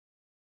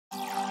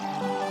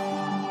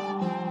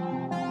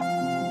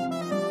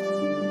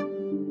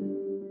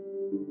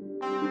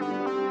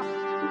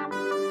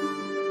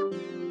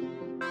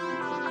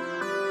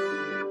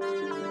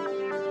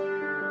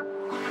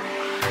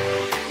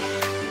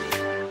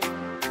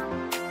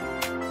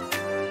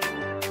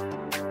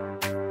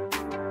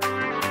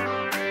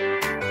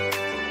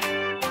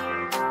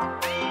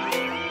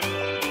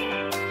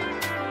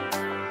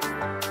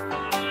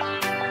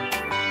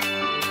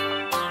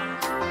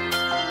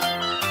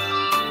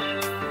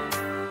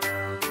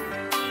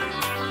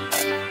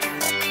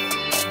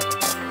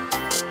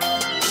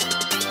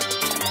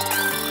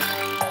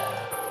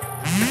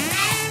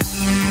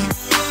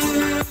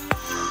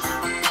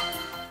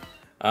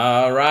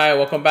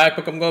welcome back,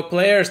 Pokemon Go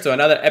players, to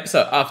another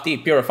episode of the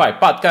Purified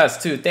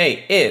podcast.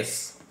 Today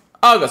is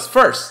August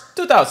 1st,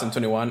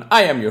 2021.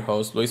 I am your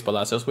host, Luis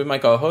Palacios, with my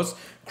co-host,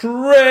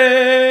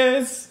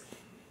 Chris.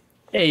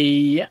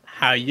 Hey,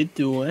 how you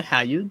doing?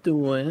 How you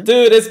doing?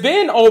 Dude, it's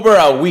been over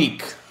a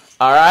week,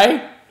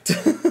 alright?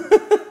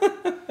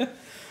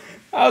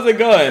 How's it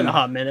going? A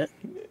hot minute.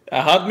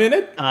 A hot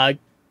minute?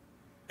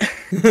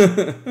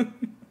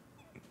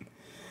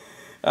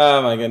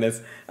 Oh my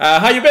goodness.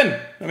 How you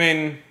been? I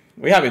mean,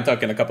 we have been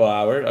talking a couple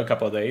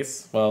of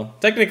days. Well,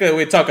 technically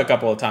we talk a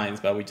couple of times,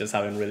 but we just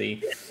haven't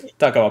really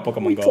talked about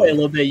Pokemon Go. Play a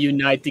little bit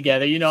Unite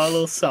together, a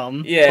little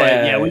something. Yeah.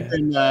 But yeah, we've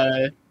been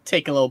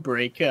taking a little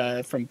break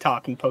from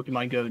talking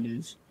Pokemon Go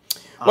news.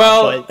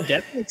 Well, but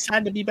definitely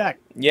excited to be back.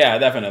 Yeah,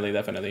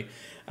 definitely.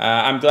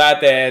 I'm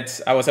glad that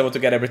I was able to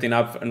get everything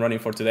up and running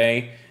for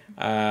today.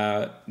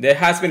 There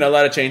has been a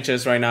lot of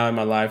changes right now in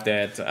my life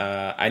that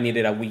I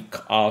needed a week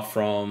off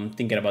from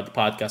thinking about the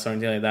podcast or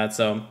anything like that.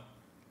 So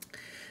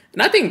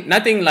nothing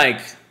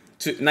like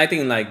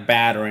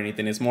bad or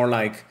anything. It's more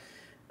like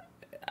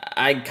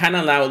I kind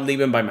of now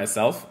living by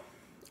myself,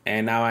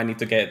 and now I need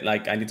to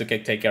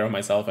take care of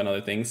myself and other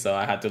things. So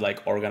I had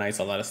to organize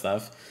a lot of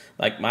stuff.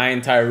 Like my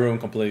entire room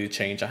completely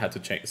changed. I had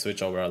to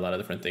switch over a lot of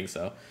different things.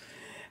 So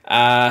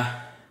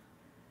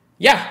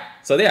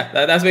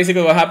that's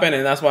basically what happened,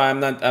 and that's why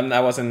I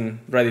wasn't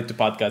ready to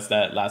podcast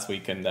that last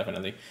week. And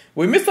definitely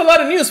we missed a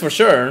lot of news for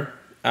sure,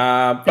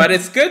 but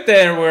it's good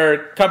that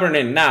we're covering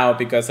it now,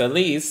 because at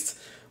least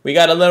we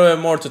got a little bit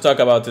more to talk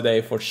about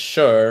today for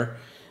sure,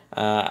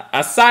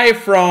 aside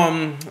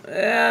from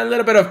a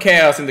little bit of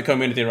chaos in the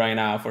community right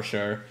now for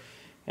sure,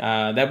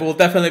 that we'll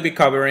definitely be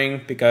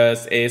covering,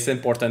 because it's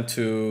important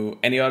to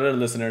any other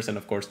listeners, and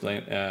of course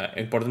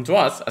important to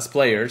us as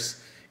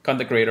players,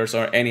 content creators,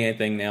 or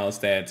anything else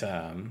that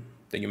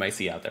you might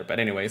see out there. But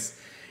anyways,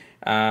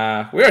 we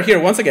are here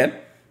once again,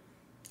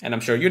 and I'm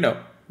sure you know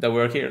that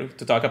we're here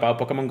to talk about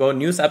Pokemon Go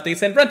news,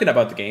 updates, and ranting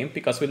about the game,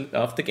 because we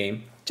love the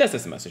game just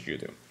as much as you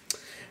do.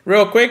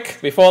 Real quick,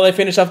 before I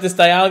finish off this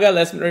dialogue,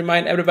 let's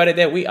remind everybody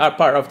that we are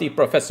part of the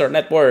Professor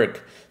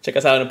Network. Check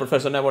us out on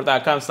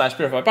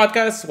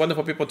professornetwork.com/purifiedpodcast.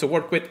 Wonderful people to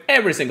work with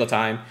every single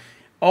time.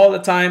 All the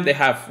time, they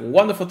have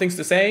wonderful things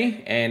to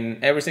say,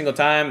 and every single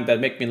time that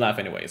make me laugh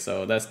anyway.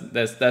 So that's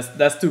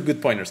two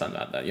good pointers on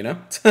that, you know?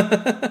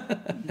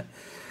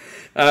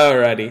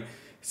 Alrighty.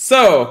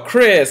 So,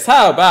 Chris,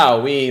 how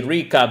about we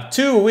recap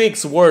 2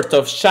 weeks worth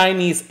of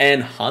shinies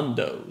and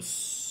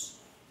hondos?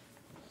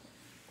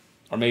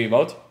 Or maybe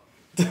both?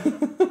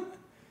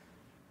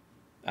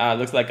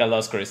 Looks like I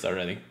lost Chris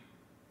already.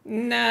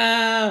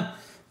 No.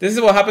 This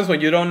is what happens when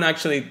you don't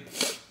actually,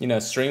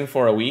 stream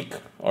for a week,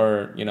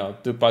 or,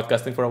 do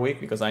podcasting for a week,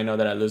 because I know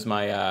that I lose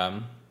my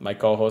my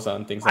co-host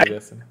on things like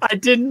this. I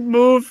didn't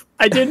move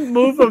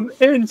an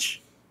inch.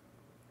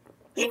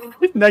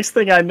 Next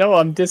thing I know,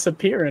 I'm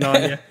disappearing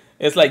on you.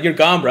 It's like you're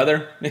gone,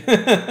 brother.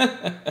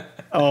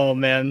 Oh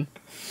man,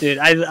 dude,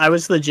 I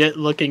was legit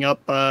looking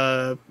up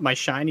my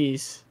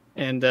shinies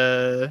and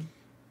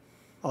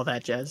all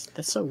that jazz.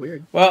 That's so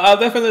weird. Well, I'll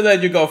definitely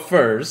let you go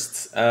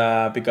first,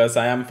 because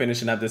I am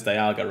finishing up this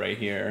Dialga right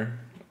here.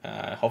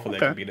 Hopefully I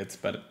can beat it,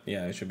 but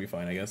yeah, it should be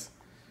fine, I guess.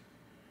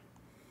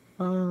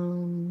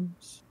 0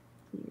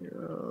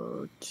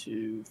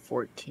 to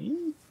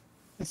 14,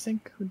 I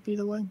think would be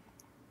the way.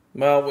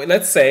 Well,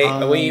 let's say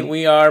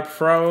we are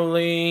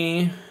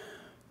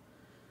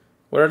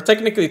we're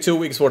technically 2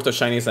 weeks worth of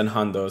shinies and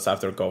hondos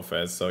after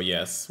GoFest, so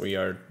yes, we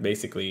are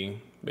basically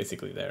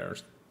there.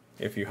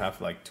 If you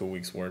have 2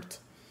 weeks worth.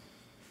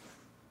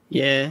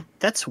 Yeah,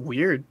 that's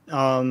weird.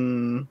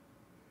 18.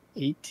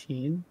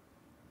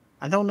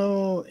 I don't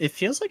know. It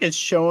feels like it's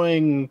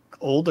showing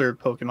older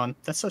Pokemon.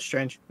 That's so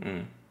strange.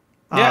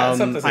 Yeah,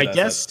 sometimes I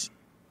guess.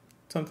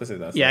 Sometimes it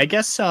does. Yeah, I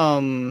guess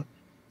the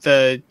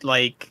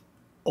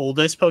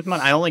oldest Pokemon,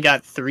 I only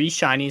got 3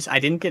 shinies. I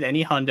didn't get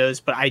any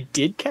hundos, but I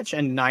did catch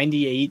a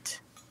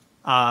 98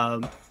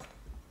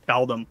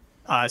 Beldum.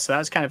 So that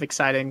was kind of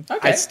exciting.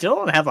 Okay. I still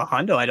don't have a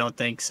hundo, I don't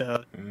think,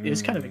 so it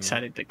was kind of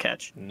exciting to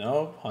catch.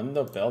 No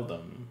Hundo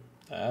Beldum.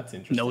 That's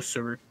interesting. No,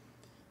 sir.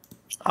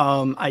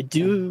 I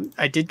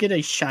did get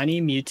a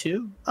shiny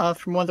Mewtwo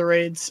from one of the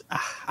raids.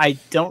 I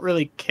don't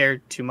really care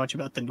too much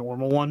about the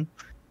normal one.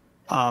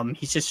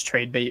 He's just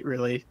trade bait,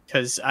 really,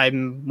 because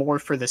I'm more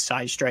for the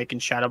Side Strike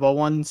and Shadow Ball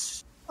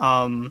ones.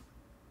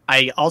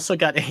 I also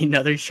got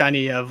another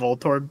shiny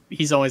Voltorb.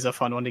 He's always a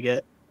fun one to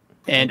get.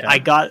 And I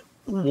got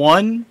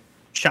one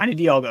shiny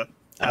Dialga,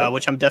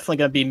 which I'm definitely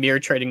going to be mirror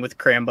trading with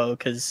Crambo,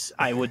 because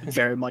I would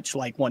very much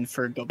like one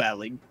for Go Battle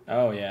League.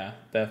 Oh yeah,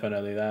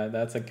 definitely.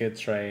 That's a good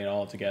trade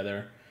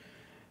altogether.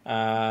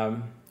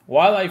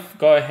 While I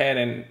go ahead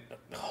and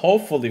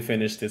hopefully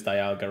finish this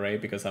Dialga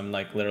raid, because I'm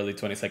literally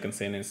 20 seconds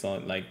in, and so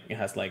it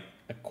has a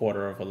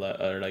quarter of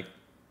or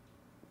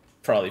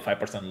probably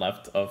 5%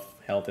 left of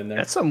health in there.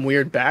 That's some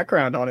weird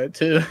background on it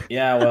too.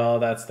 Yeah, well,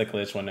 that's the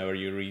glitch whenever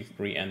you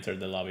re-enter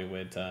the lobby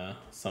with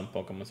some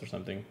Pokemon or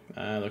something.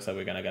 Looks like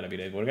we're gotta beat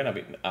it. We're gonna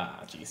beat.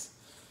 Jeez.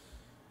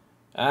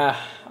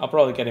 I'll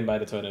probably get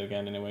invited to it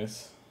again,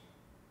 anyways.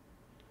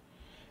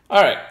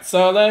 All right,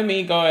 so let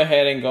me go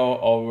ahead and go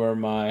over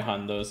my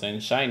Hondos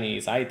and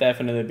Shinies. I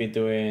definitely be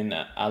doing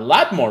a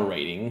lot more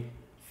raiding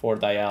for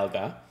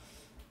Dialga.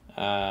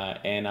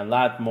 And a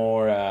lot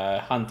more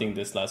hunting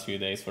this last few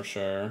days for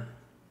sure.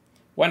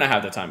 When I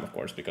have the time, of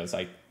course, because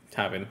I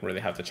haven't really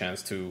had the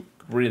chance to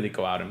really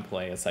go out and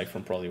play aside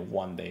from probably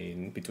one day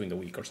in between the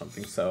week or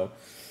something. So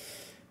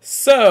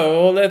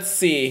let's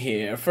see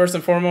here. First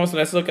and foremost,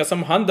 let's look at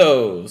some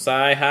Hondos.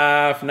 I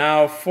have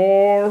now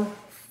 5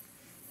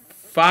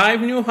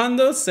 new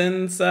Hondos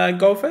since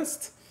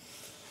GoFest.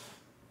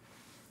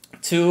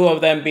 2 of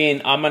them being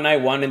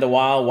Ammonite, 1 in the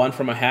wild, 1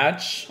 from a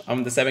hatch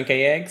on the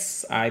 7K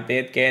eggs. I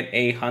did get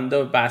a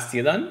Hondo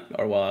Bastiodon,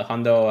 or well, a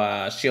Hondo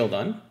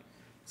Shieldon.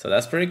 So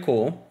that's pretty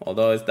cool,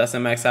 although it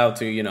doesn't max out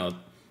to,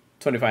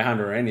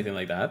 2,500 or anything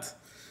like that.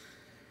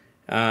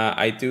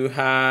 I do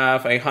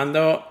have a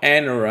Hondo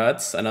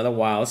Anorut, another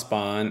wild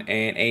spawn,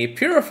 and a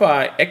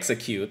Purified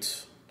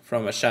Execute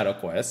from a Shadow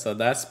Quest. So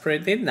that's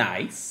pretty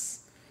nice.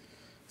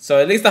 So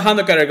at least the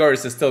Hondo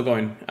categories is still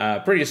going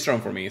pretty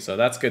strong for me, so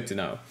that's good to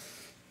know.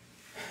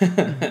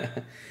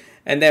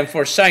 And then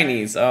for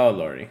Shinies, oh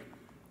lordy,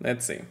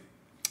 let's see.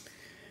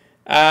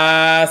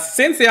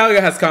 Since Dialga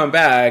has come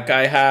back,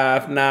 I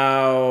have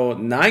now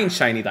 9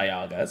 shiny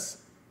Dialgas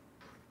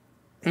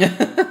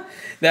that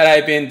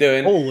I've been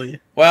doing. Holy.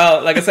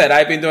 Well, like I said,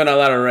 I've been doing a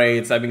lot of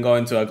raids. I've been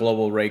going to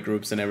global raid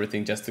groups and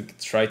everything just to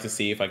try to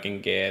see if I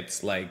can get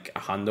like a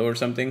Hondo or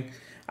something.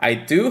 I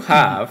do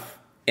have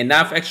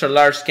enough extra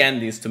large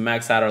candies to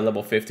max out our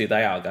level 50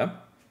 Dialga.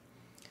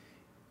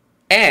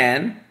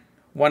 And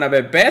one of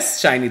the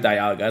best shiny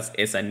Dialgas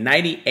is a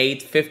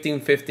 98 15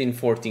 15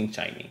 14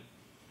 shiny.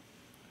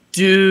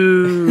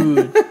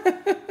 Dude.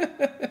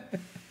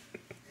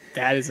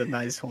 That is a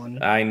nice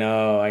one. I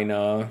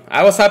know.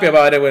 I was happy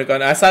about it.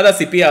 I saw that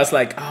CP, I was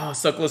like, oh,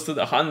 so close to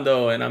the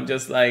Hondo. And I'm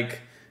just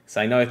like,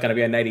 so I know it's going to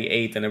be a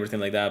 98 and everything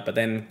like that. But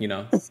then,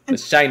 the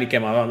shiny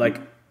came out. I'm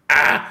like,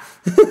 ah.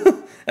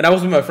 And I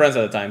was with my friends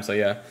at the time, so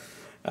yeah.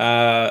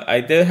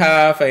 I did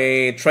have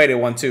a traded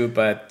one too,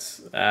 but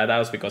that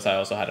was because I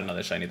also had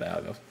another shiny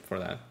Dialga for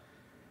that.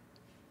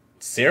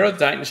 0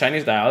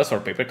 shiny Dialgas for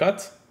paper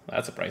cut?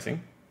 That's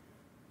surprising.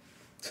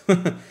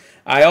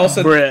 I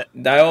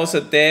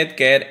also did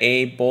get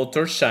a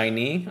Bolter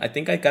shiny. I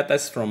think I got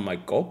this from my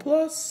Go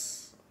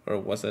Plus, or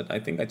was it? I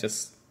think I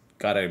just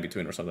got it in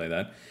between or something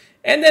like that.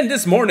 And then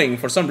this morning,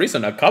 for some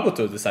reason, a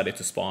Kabuto decided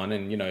to spawn,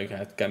 and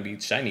it can be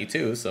shiny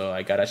too. So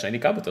I got a shiny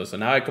Kabuto. So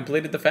now I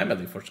completed the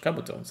family for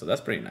Kabuto. So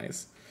that's pretty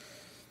nice.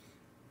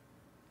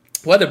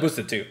 Weather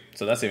boosted too,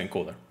 so that's even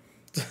cooler.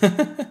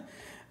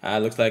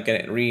 Looks like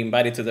getting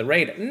re-invited to the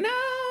raid. No,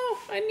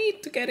 I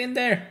need to get in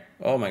there.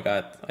 Oh my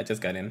god, I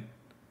just got in.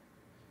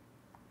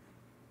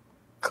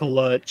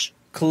 Clutch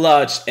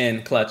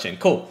in.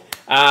 Cool.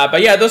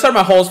 But yeah, those are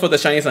my hauls for the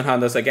shinies and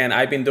Hondos. Again,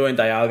 I've been doing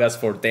Dialgas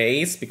for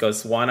days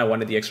because 1, I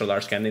wanted the extra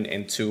large cannon,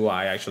 and 2,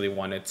 I actually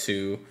wanted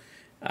to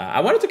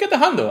get the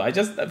Hondo. I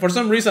just, for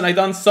some reason, I've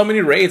done so many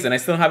raids and I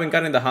still haven't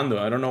gotten the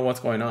Hondo. I don't know what's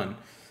going on.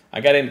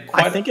 I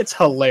think it's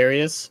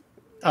hilarious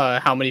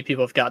how many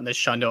people have gotten this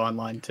Shundo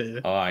online too.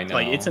 Oh, I know.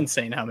 Like, it's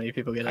insane how many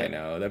people get it. I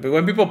know.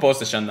 When people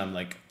post the Shundo, I'm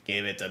like,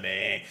 give it to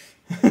me.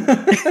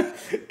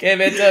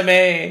 Give it to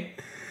me.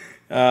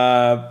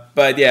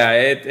 But yeah,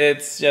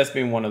 it's just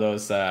been one of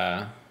those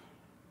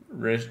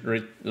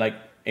like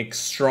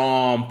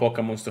extreme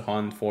Pokemons to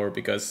hunt for,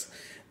 because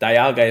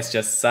Dialga is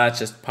just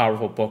such a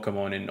powerful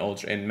Pokemon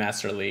in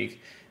Master League.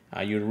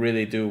 You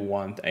really do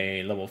want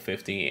a level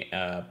 50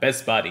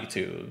 best body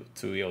to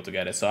be able to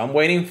get it. So I'm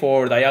waiting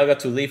for Dialga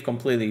to leave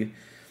completely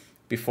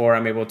before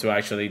I'm able to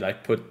actually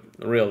put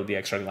the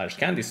extra large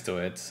candies to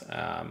it,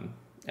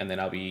 and then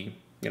I'll be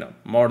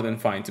more than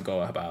fine to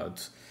go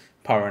about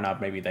powering up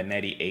maybe the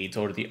 98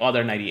 or the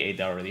other 98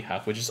 that I already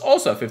have, which is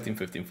also a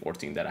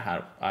 15-15-14 that I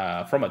had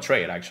from a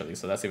trade, actually.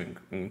 So that's even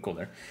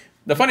cooler.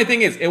 The funny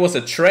thing is, it was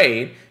a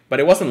trade, but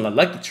it wasn't a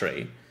lucky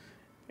trade.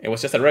 It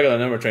was just a regular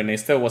number trade, and it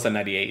still was a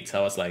 98. So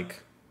I was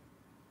like,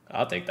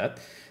 I'll take that.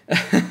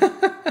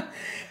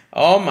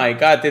 Oh my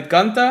god, did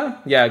Gunta?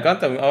 Yeah,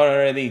 Gunta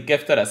already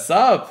gifted a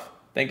sub.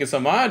 Thank you so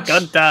much.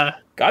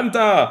 Gunta.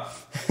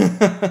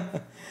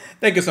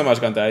 Thank you so much,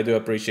 Gunta. I do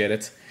appreciate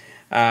it.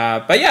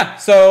 But yeah,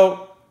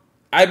 so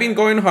I've been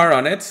going hard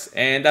on it,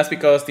 and that's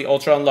because the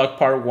Ultra Unlock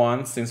Part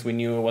 1, since we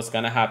knew it was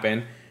going to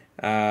happen,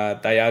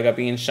 Dialga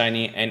being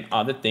shiny and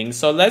other things.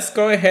 So let's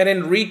go ahead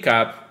and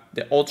recap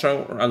the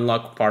Ultra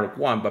Unlock Part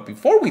 1. But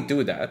before we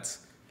do that,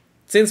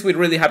 since we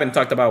really haven't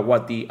talked about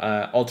what the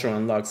Ultra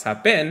Unlocks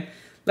have been,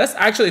 let's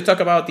actually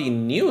talk about the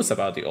news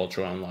about the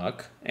Ultra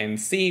Unlock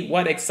and see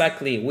what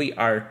exactly we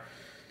are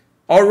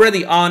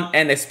already on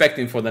and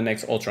expecting for the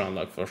next Ultra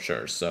Unlock for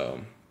sure.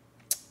 So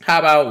how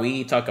about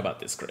we talk about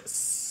this,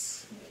 Chris?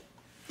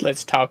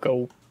 Let's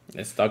taco.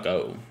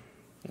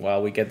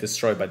 While we get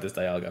destroyed by this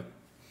Dialga.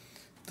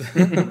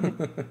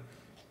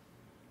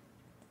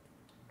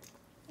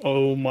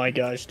 Oh my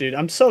gosh, dude.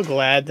 I'm so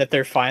glad that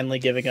they're finally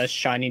giving us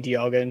shiny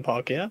Dialga and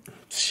Palkia.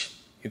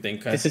 You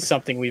think this is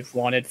something we've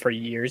wanted for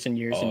years and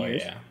years and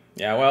years? Yeah.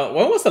 Yeah, well,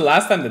 when was the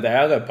last time the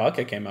Dialga and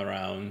Palkia came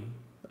around?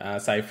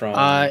 aside from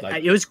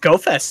it was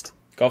GoFest.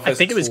 GoFest. I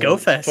think it was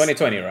GoFest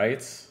 2020,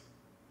 right?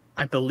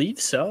 I believe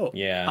so.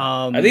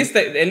 Yeah. At least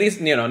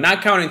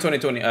not counting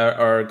 2020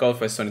 or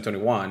GoFest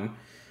 2021,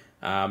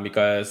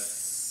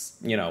 because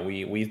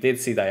we did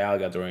see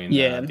Dialga during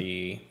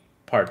the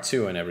part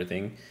 2 and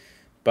everything,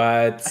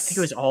 but I think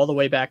it was all the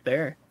way back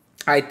there.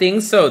 I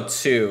think so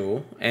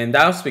too, and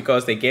that was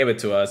because they gave it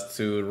to us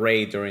to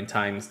raid during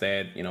times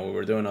that we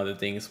were doing other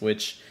things,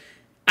 which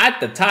at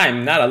the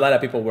time not a lot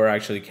of people were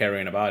actually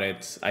caring about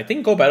it. I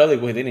think Go Battle League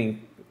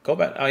Go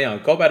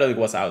Battle League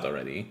was out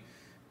already.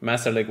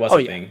 Master League was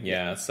a thing,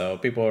 yeah. So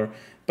people were,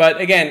 but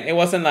again, it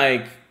wasn't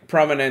like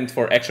prominent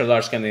for extra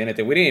large candy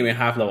anything. We didn't even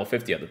have level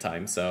 50 at the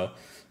time, so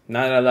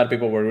not a lot of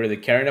people were really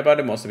caring about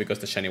it. Mostly because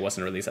the shiny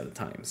wasn't released at the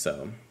time.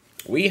 So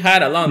we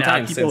had a long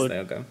time since then.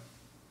 Okay.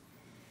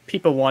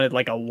 People wanted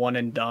like a one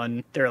and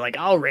done. They're like,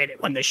 I'll raid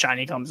it when the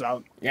shiny comes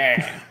out.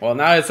 Yeah. Well,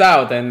 now it's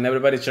out and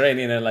everybody's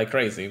raiding it like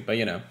crazy. But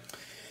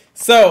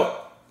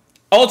so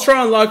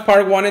Ultra Unlock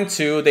Part 1 and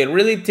 2, they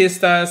really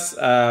teased us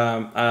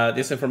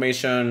this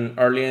information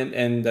early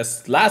in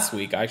this last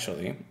week,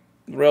 actually.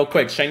 Real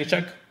quick, shiny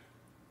check.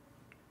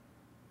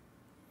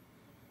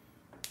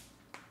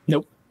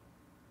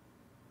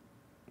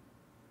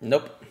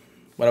 Nope.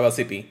 What about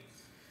CP?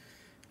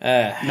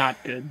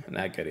 Not good.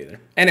 Not good either.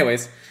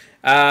 Anyways,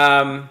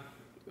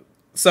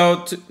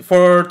 so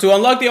to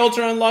unlock the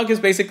Ultra Unlock is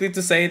basically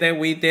to say that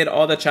we did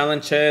all the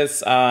challenges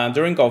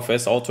during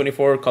GoFest, all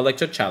 24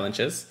 collector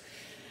challenges.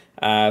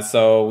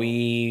 So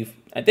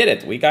I did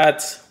it. We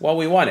got what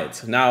we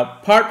wanted. Now,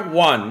 Part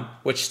 1,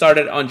 which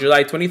started on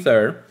July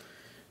 23rd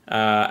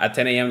at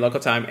 10 a.m. local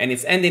time, and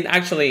it's ending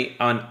actually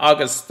on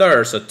August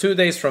 3rd, so 2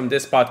 days from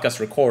this podcast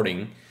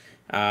recording.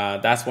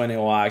 That's when it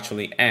will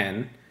actually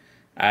end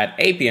at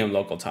 8 p.m.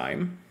 local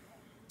time.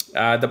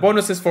 The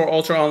bonuses for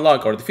Ultra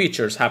Unlock, or the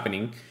features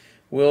happening,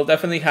 will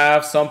definitely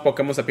have some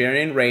Pokemons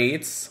appearing in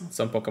raids,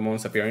 some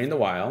Pokemons appearing in the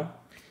wild,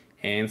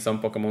 and some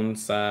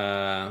Pokemons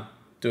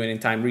doing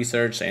in-time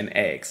research and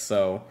eggs.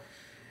 So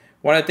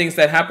one of the things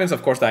that happens,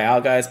 of course,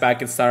 Dialga is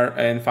back in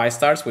 5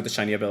 stars with the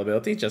shiny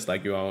availability, just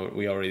like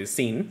we already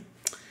seen.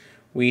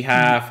 We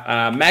have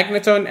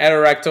Magneton,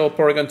 Aerodactyl,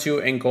 Porygon 2,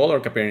 and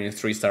Golurk appearing in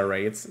 3-star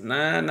raids.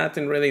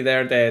 Nothing really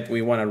there that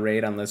we want to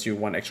raid unless you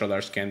want extra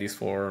large candies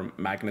for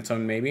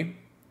Magneton, maybe.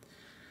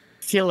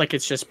 I feel like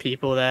it's just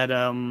people that,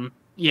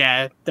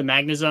 the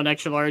Magnezone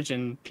extra large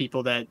and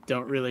people that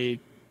don't really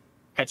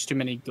catch too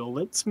many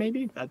Golets,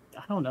 maybe? I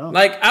don't know.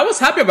 Like, I was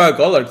happy about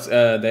Golurk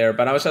there,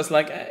 but I was just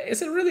like,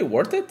 is it really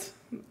worth it?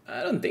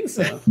 I don't think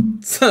so.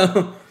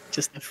 So...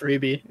 just a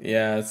freebie.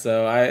 Yeah,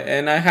 so I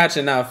hatched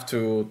enough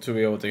to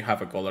be able to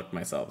have a Golurk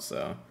myself,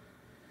 so...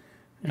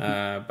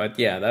 but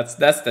yeah, that's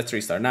the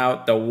 3-star.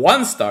 Now, the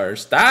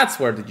 1-stars, that's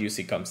where the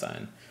UC comes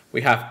in.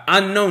 We have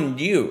Unknown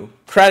You,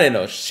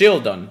 Credidos,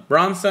 Shieldon,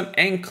 Bronzong,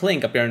 and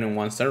Clink appearing in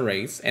 1-star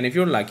raids. And if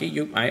you're lucky,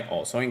 you might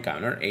also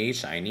encounter a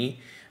shiny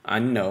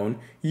Unknown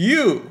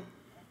You.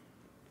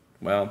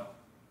 Well,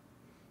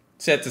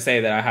 sad to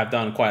say that I have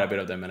done quite a bit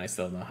of them and I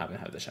still haven't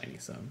had the shiny,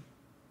 so...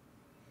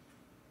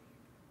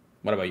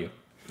 What about you?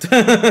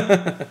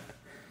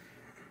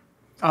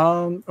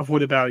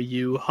 What about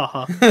you?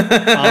 Haha.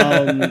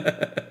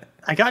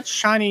 I got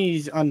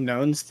shinies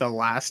unknowns the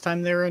last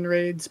time they were in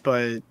raids,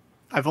 but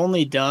I've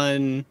only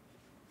done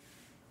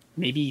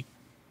maybe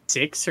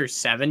 6 or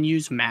 7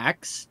 use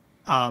max.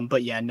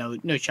 But yeah, no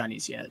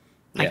shinies yet.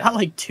 Yeah. I got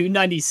like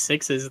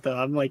 296s though.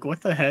 I'm like,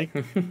 what the heck?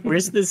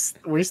 Where's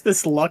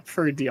this luck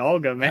for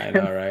Dialga, man?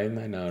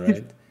 I know,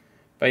 right?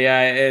 But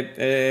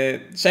yeah,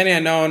 shiny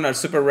unknown are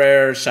super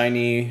rare,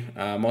 shiny,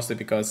 mostly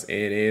because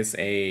it is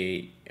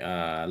a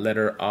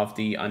letter of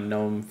the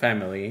unknown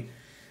family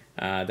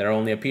that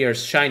only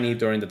appears shiny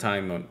during the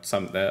time on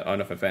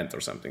an event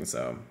or something.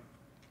 So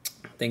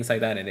things like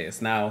that it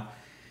is. Now,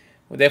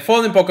 the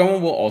following Pokemon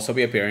will also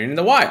be appearing in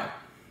the wild.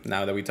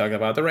 Now that we talked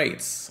about the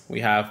raids, we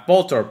have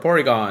Voltorb,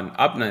 Porygon,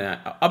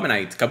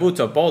 Abmanite,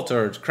 Kabuto,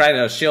 Voltorb,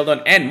 Credidos,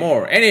 Shieldon, and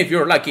more. And if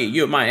you're lucky,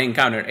 you might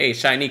encounter a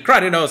shiny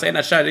Credidos and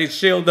a shiny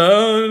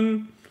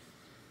Shieldon.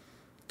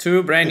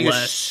 2 brand new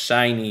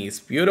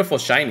shinies. Beautiful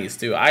shinies,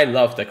 too. I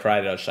love the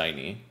Credidos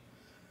shiny.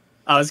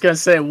 I was going to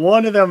say,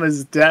 one of them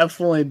is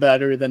definitely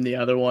better than the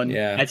other one.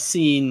 Yeah. I've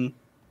seen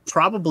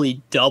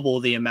probably double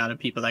the amount of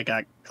people that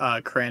got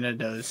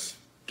Credidos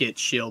get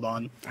shield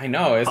on. I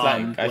know,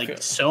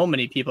 it's so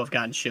many people have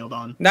gotten shield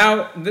on.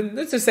 Now,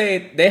 let's just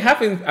say they have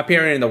been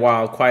appearing in the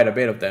wild, quite a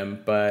bit of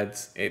them,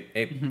 but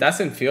it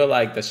doesn't feel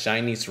like the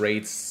shinies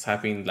rates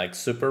have been like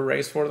super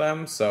raised for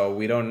them, so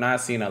we don't not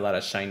seeing a lot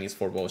of shinies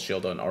for both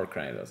Shieldon or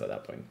Cranidos at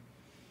that point.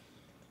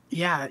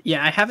 Yeah,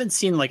 I haven't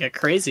seen like a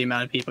crazy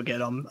amount of people get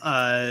them.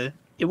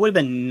 It would have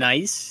been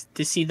nice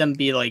to see them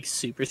be like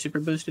super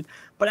boosted,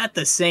 but at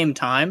the same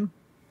time,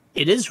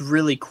 it is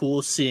really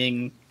cool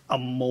seeing a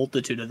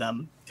multitude of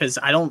them, because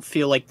I don't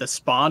feel like the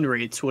spawn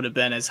rates would have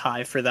been as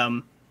high for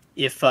them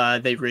if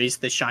they raised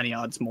the shiny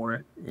odds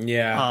more.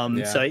 Yeah.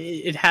 So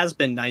it has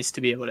been nice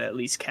to be able to at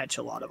least catch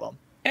a lot of them.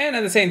 And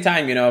at the same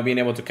time, being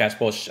able to catch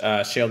both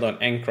Shieldon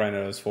and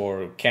Kratos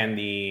for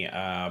candy,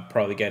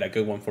 probably get a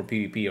good one for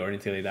PvP or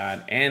anything like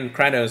that. And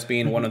Kratos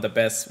being one of the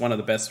best or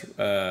the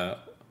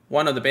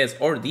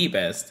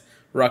best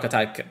rock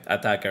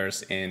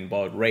attackers in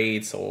both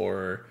raids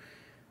or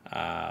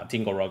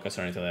Tingle Rockets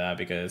or anything like that,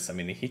 because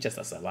he just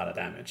does a lot of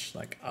damage,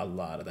 like a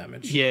lot of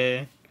damage.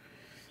 Yeah,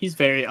 he's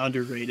very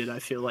underrated, I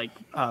feel like,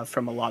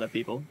 from a lot of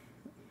people.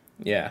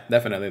 Yeah,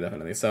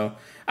 definitely. So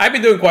I've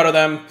been doing quite of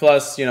them,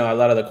 plus a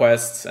lot of the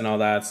quests and all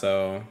that.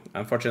 So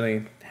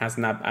unfortunately,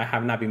 I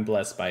have not been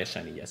blessed by a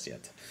shiny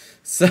yet.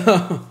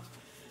 So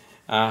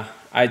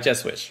I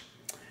just wish.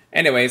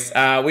 Anyways,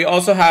 we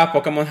also have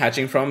Pokemon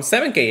hatching from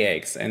 7K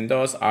eggs, and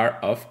those are,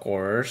 of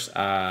course,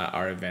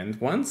 our event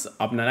ones: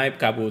 Obnanipe,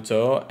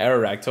 Kabuto,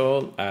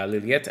 Aerodactyl,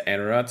 Lilith,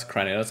 Aerodot,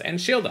 Cranidos, and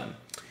Shieldon.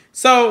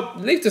 So,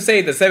 needless to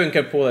say, the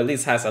 7K pool at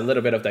least has a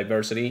little bit of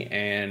diversity,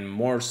 and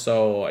more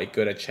so a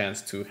good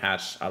chance to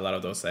hatch a lot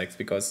of those eggs,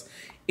 because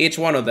each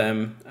one of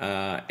them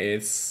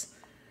is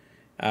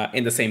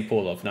in the same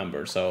pool of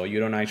numbers. So you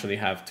don't actually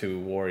have to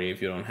worry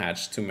if you don't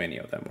hatch too many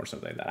of them or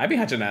something like that. I've been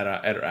hatching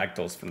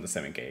Aerodactyls from the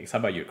 7K eggs. How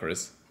about you,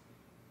 Chris?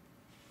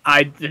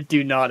 I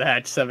do not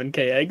hatch 7K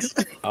eggs.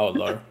 Oh,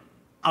 Lord.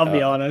 I'll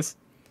be honest.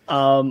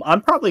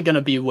 I'm probably going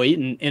to be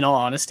waiting, in all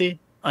honesty,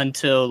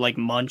 until like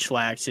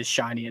Munchlax is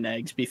shiny in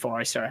eggs before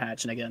I start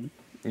hatching again.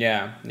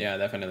 Yeah,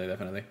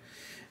 definitely.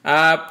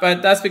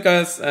 But that's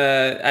because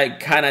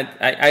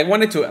I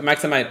wanted to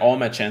maximize all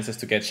my chances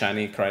to get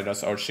shiny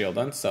Kratos or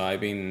Shieldon. So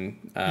I've been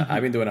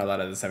doing a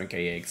lot of the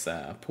 7K eggs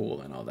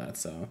pool and all that.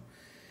 So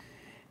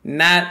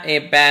not a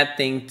bad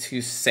thing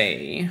to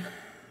say.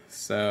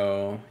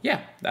 So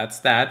yeah, that's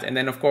that. And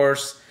then of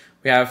course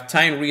we have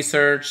time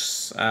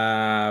research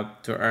to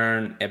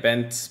earn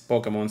event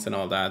Pokemons and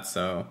all that.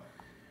 So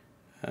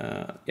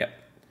yeah.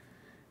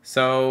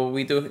 So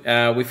we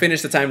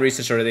finished the time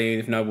research already.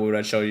 If not, we would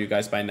have showed you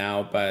guys by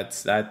now.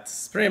 But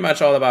that's pretty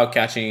much all about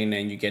catching,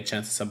 and you get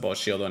chances on both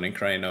Shieldon and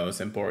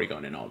Kratos and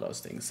Porygon and all those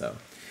things. So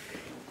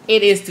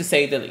it is, to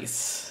say the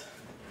least.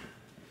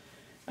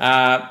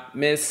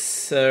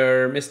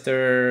 Mr.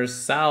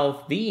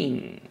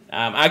 Salveen.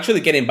 I'm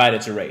actually getting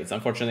invited to raids.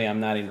 Unfortunately, I'm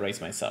not in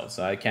raids myself,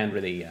 so I can't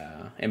really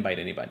invite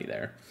anybody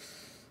there.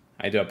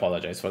 I do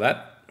apologize for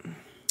that.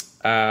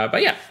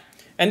 But yeah.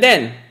 And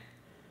then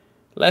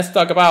let's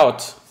talk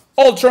about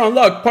Ultra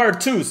Unlock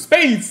Part 2.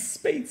 Space.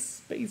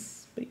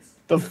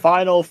 The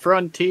final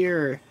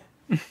frontier.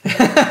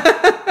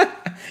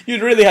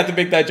 You really had to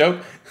make that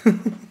joke?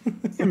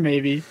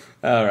 Maybe.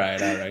 All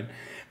right.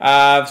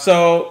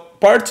 So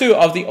Part 2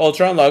 of the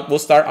Ultra Unlock will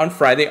start on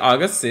Friday,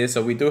 August 6th.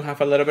 So we do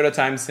have a little bit of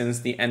time since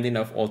the ending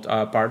of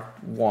Part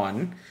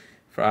 1.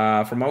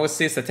 From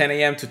August 6th at 10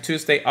 a.m. to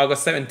Tuesday,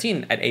 August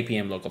 17th at 8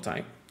 p.m. local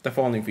time. The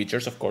following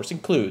features, of course,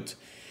 include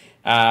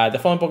the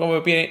following Pokemon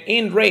will be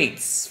in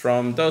raids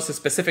from those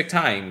specific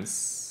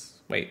times.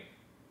 Wait.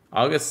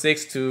 August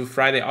 6th to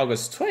Friday,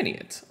 August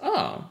 20th.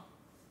 Oh.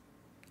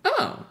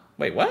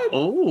 Wait, what?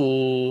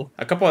 Oh.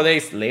 A couple of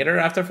days later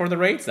after for the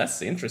raids?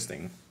 That's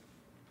interesting.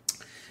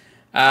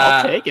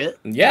 I'll take it.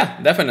 Yeah,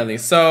 definitely.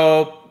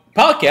 So,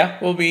 Palkia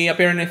will be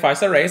appearing in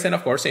 5-star raids. And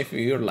of course, if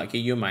you're lucky,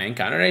 you might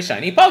encounter a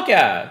shiny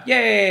Palkia.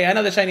 Yay!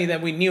 Another shiny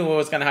that we knew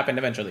was going to happen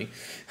eventually.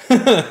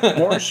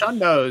 More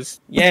Shundos.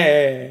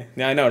 Yeah,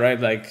 I know, right?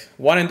 Like,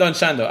 one and done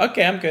Shando.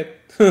 Okay, I'm good.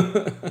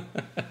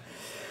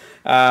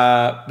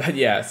 But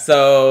yeah,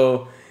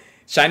 so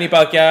shiny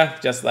Palkia,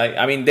 just like,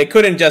 they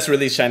couldn't just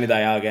release shiny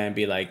Dialga and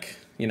be like,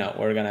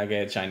 we're gonna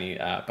get shiny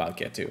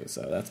Palkia too.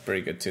 So that's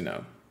pretty good to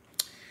know.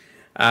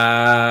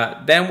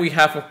 Then we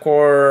have, of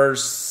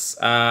course,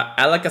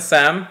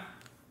 Alakazam,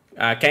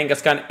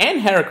 Kangaskhan,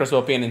 and Heracross will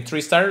appear in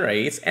 3-star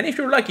raids. And if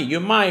you're lucky,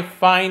 you might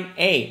find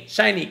a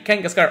shiny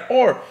Kangaskhan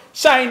or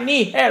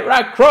shiny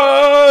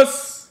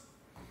Heracross.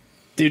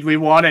 Dude, we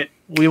want it.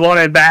 We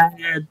want it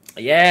bad.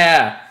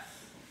 Yeah,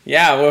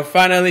 we're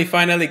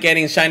finally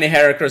getting shiny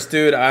Heracross,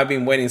 dude. I've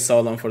been waiting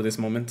so long for this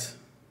moment.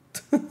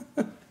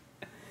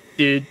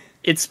 Dude,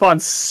 it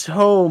spawns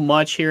so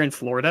much here in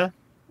Florida.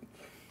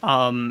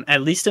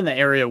 At least in the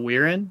area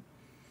we're in.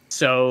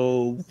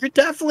 So we're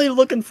definitely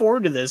looking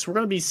forward to this. We're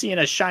gonna be seeing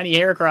a shiny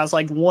Heracross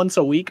like once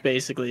a week,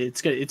 basically.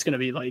 It's gonna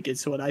be like,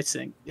 it's what I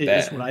think.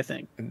 It's what I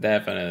think.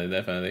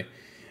 Definitely.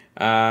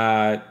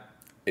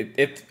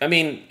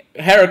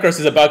 Heracross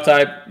is a bug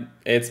type.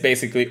 It's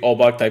basically all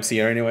bug types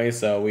here anyway,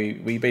 so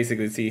we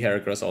basically see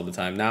Heracross all the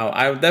time. Now,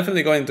 I'm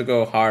definitely going to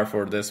go hard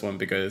for this one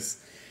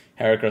because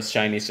Heracross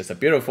shiny is just a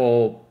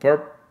beautiful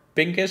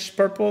pinkish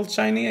purple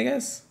shiny, I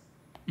guess.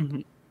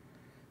 Mm-hmm.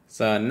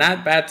 So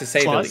not bad to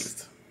say the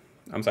least.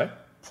 I'm sorry?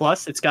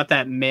 Plus, it's got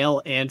that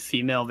male and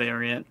female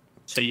variant,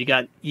 so you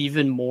got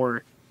even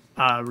more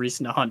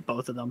reason to hunt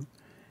both of them.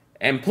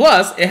 And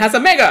plus, it has a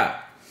Mega!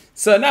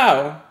 So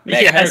now,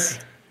 Mega yes.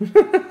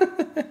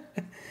 Heracross.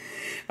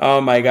 Oh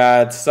my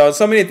god.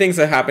 So many things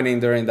are happening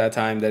during that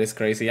time that is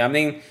crazy.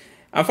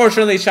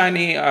 Unfortunately,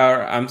 shiny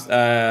or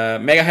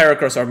Mega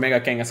Heracross or Mega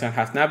Kangaskhan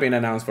has not been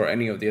announced for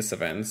any of these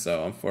events.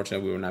 So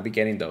unfortunately, we will not be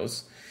getting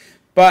those.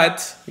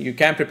 But you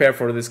can prepare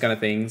for this kind of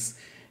things.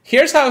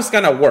 Here's how it's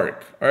gonna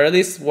work, or at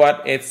least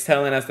what it's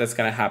telling us that's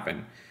gonna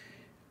happen.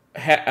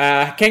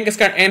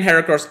 Kangaskhan and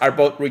Heracross are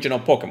both regional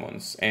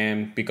Pokemons,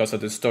 and because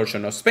of the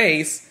distortion of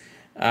space,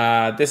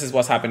 this is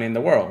what's happening in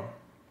the world.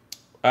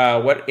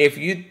 What if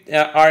you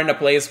are in a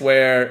place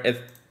where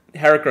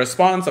Heracross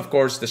spawns? Of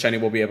course, the shiny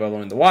will be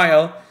available in the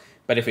wild,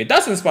 but if it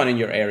doesn't spawn in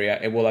your area,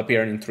 it will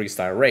appear in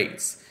 3-star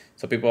raids.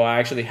 So people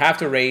actually have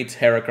to raid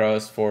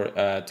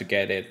Heracross to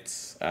get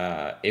it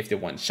if they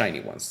want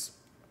shiny ones.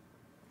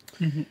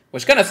 Mm-hmm.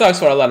 Which kind of sucks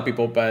for a lot of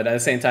people, but at the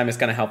same time, it's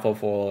kind of helpful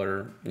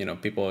for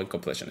people in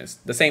completionists.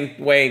 The same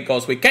way it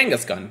goes with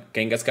Kangaskhan.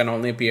 Kangaskhan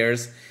only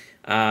appears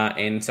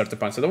in certain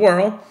parts of the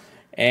world,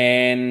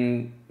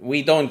 and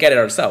we don't get it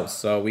ourselves,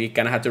 so we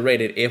kind of have to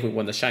rate it if we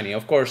want the shiny.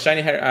 Of course,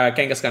 shiny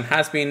Kangaskhan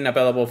has been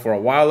available for a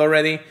while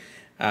already.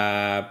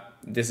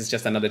 This is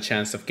just another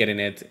chance of getting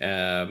it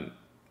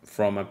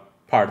from a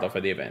part of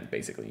the event,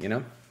 basically,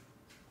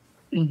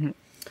 Mm-hmm.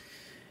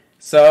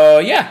 So,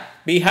 yeah,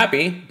 be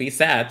happy, be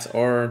sad,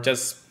 or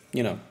just,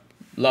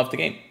 love the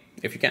game,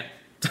 if you can.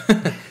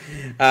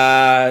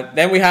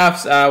 Then we have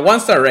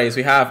 1-star race.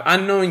 We have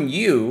Unknown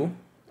You,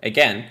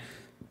 again.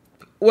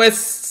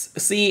 West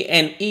C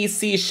and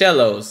EC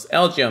Shellos,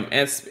 Elgium,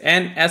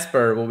 and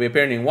Esper will be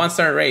appearing in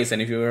 1-star race.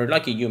 And if you're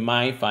lucky, you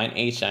might find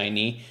a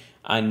shiny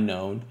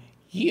Unknown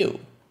You,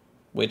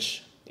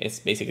 which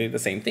is basically the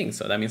same thing.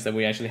 So that means that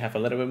we actually have a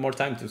little bit more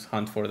time to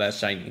hunt for that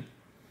shiny.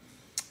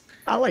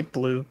 I like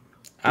blue.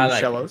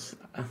 Shellos.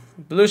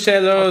 Blue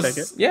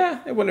Shellos, yeah,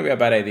 it wouldn't be a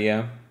bad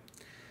idea.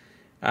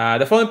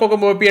 The following Pokemon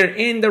will appear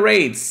in the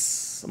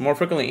raids more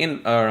frequently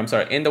in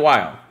the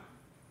wild.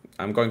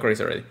 I'm going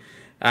crazy already.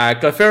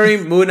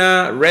 Clefairy,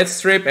 Muna, Red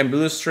Strip, and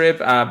Blue Strip,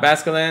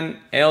 Basculin,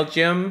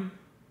 Elgium,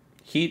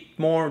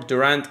 Heatmore,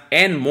 Durant,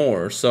 and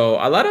more. So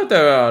a lot of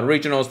the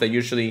regionals that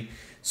usually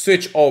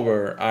switch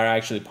over are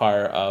actually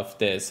part of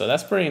this. So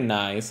that's pretty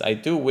nice. I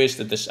do wish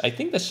that I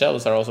think the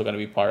shells are also going to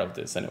be part of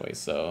this anyway.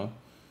 So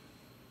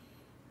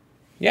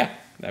yeah,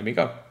 there we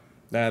go.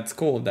 That's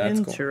cool. That's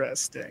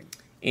interesting.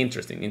 Cool.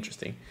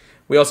 Interesting.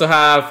 We also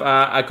have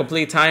a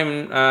complete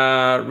time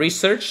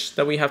research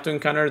that we have to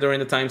encounter during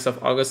the times of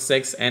August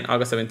 6th and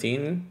August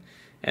 17th.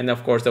 And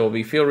of course, there will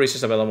be field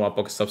research available at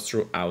Pokestops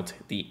throughout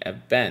the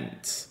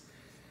event.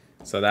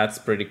 So that's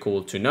pretty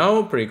cool to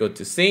know, pretty good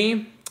to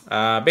see.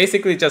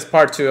 Basically, just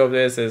part 2 of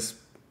this is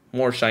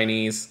more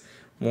shinies,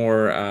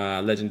 more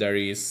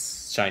legendaries,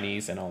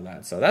 shinies, and all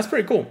that. So that's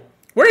pretty cool.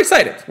 We're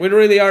excited. We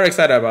really are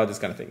excited about these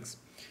kind of things.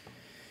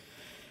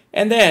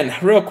 And then,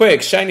 real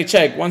quick, shiny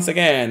check once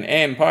again.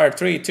 And part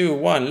 3, 2,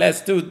 1, let's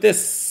do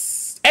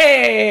this.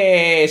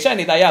 Hey!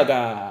 Shiny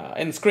Dialga!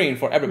 In screen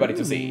for everybody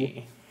to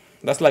see.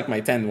 That's like my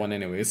 10th one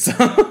anyways. If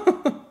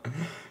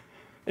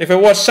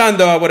it was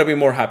Shando, I would have been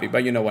more happy,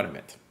 but you know what I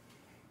meant.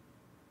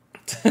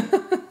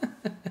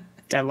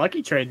 That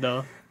lucky trade,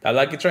 though. That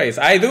lucky trades.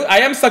 I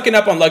am sucking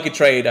up on lucky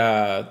trade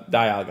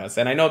Dialgas,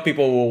 and I know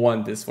people will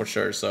want this for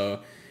sure.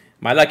 So,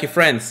 my lucky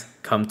friends,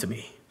 come to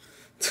me.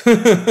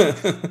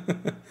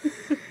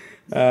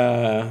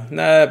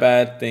 Not a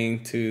bad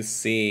thing to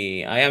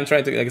see. I am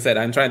trying to, like I said,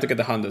 I'm trying to get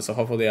the Hundo, so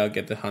hopefully I'll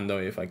get the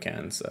Hundo if I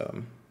can.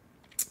 So,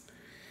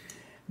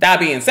 that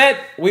being said,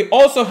 we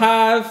also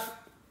have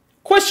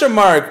question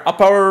mark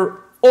up our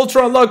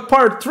Ultra Unlock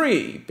Part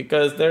 3,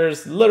 because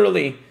there's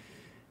literally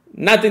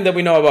nothing that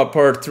we know about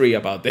Part 3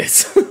 about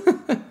this.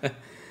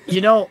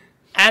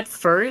 At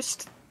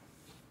first,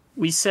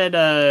 we said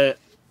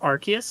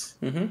Arceus,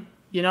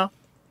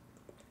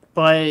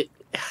 but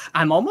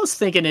I'm almost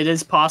thinking it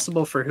is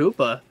possible for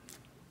Hoopa,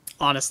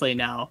 honestly,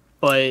 now.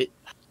 But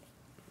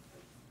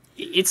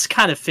it's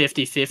kind of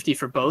 50-50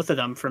 for both of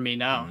them for me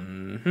now.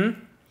 Mm-hmm.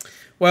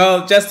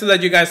 Well, just to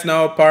let you guys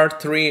know,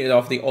 Part 3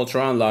 of the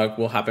Ultra Unlock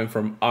will happen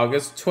from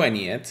August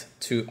 20th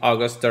to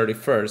August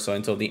 31st, so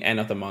until the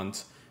end of the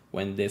month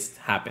when this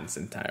happens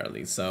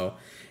entirely. So,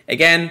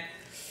 again,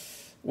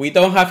 we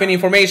don't have any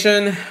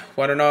information.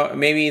 I don't know,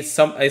 maybe it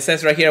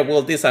says right here,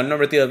 will these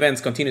numbered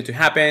events continue to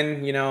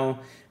happen?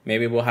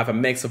 Maybe we'll have a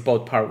mix of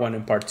both Part 1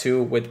 and Part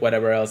 2 with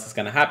whatever else is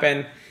going to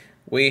happen.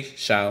 We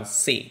shall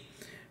see.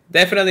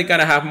 Definitely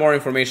going to have more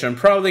information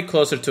probably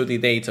closer to the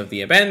date of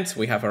the event.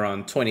 We have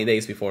around 20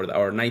 days before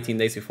or 19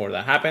 days before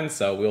that happens.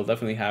 So we'll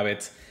definitely have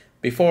it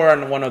before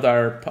on one of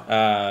our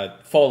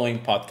following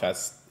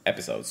podcast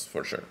episodes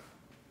for sure.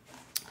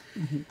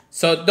 Mm-hmm.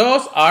 So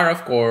those are,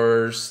 of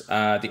course,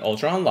 the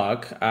Ultra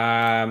Unlock.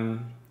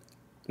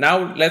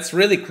 Now let's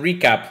really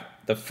recap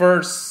the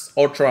first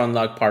Ultra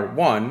Unlock Part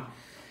 1.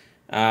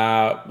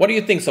 What do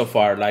you think so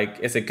far? Like,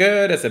 is it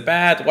good? Is it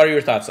bad? What are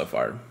your thoughts so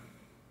far?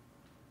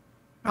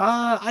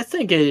 I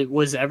think it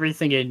was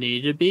everything it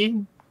needed to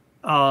be.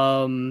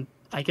 I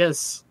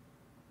guess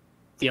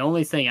the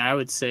only thing I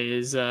would say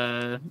is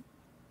it'd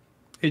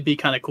be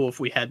kind of cool if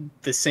we had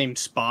the same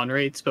spawn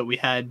rates, but we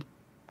had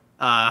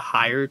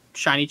higher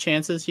shiny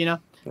chances,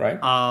 Right.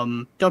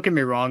 Don't get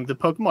me wrong, the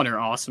Pokemon are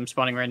awesome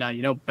spawning right now.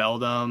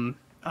 Beldum,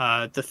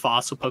 the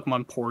fossil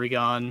Pokemon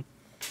Porygon.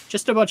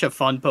 Just a bunch of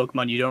fun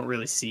Pokemon you don't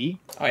really see.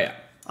 Oh, yeah.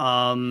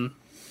 I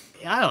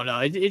don't know.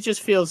 It just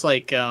feels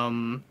like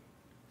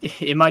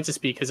it might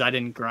just be because I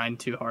didn't grind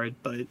too hard,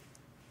 but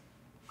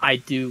I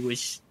do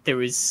wish there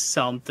was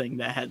something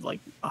that had like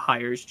a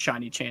higher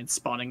shiny chance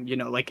spawning,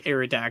 like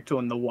Aerodactyl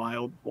in the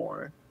wild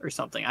more or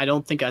something. I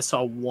don't think I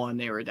saw one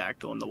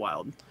Aerodactyl in the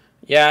wild.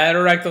 Yeah,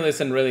 Aerodactyl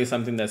isn't really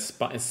something that's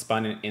is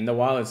spawning in the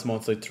wild. It's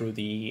mostly through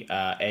the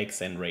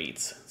eggs and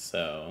raids.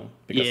 So,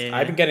 because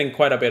I've been getting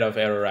quite a bit of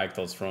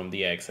Aerodactyls from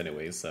the eggs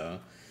anyway, so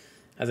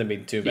hasn't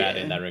been too bad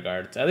in that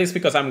regard. At least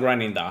because I'm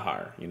grinding that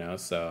hard,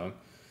 so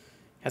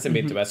hasn't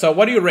been too bad. So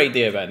what do you rate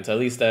the event? At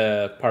least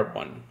part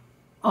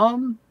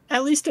 1?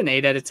 At least an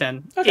 8 out of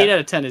 10. Okay. 8 out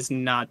of 10 is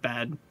not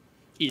bad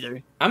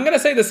either. I'm going to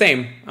say the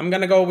same. I'm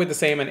going to go with the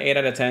same, an 8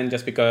 out of 10,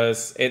 just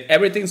because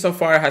everything so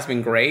far has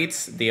been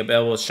great. The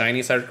available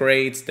shinies are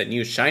great. The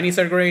new shinies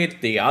are great.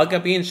 The Alga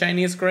being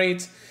shiny is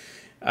great.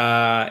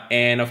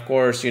 And of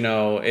course,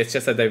 it's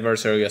just a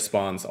diversity of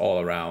spawns all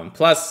around.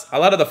 Plus, a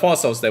lot of the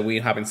fossils that we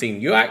haven't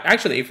seen. You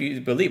actually, if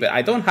you believe it,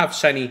 I don't have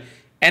shiny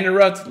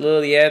Enerut,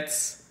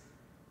 Liliettes.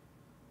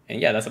 And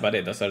yeah, that's about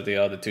it. Those are the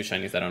other 2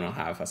 shinies that I don't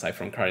have, aside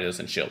from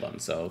Cardios and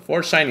Shieldon. So 4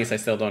 shinies I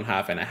still don't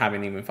have, and I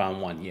haven't even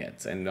found one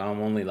yet. And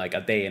I'm only like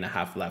a day and a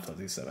half left of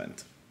this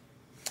event.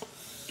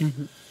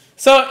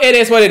 So it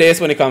is what it is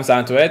when it comes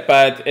down to it.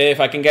 But if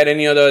I can get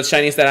any of those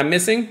shinies that I'm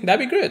missing,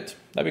 that'd be good.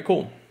 That'd be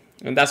cool.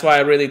 And that's why I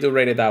really do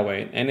rate it that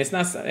way. And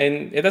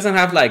it doesn't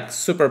have like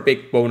super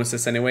big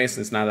bonuses anyways.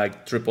 It's not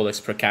like triple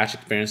X per cash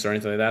experience or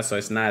anything like that. So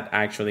it's not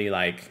actually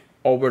like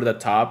over the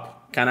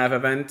top kind of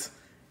event.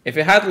 If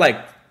it had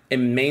like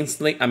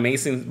immensely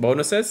amazing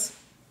bonuses,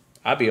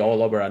 I'd be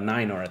all over a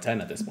 9 or a 10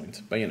 at this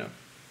point. But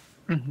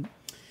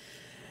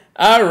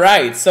All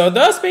right, so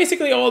that's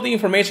basically all the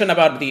information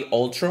about the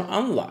Ultra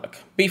Unlock.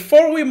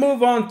 Before we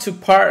move on to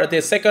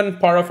the second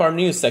part of our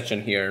news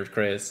section here,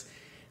 Chris,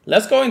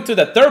 let's go into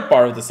the third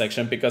part of the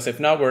section, because if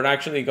not, we're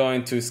actually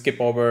going to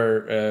skip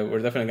over. We're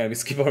definitely going to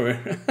skip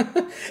over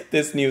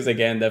this news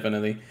again.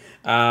 Definitely,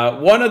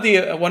 one of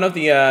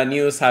the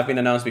news have been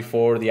announced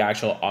before the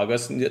actual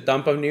August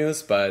dump of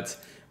news, but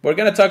we're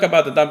going to talk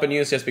about the dump of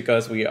news just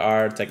because we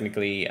are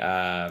technically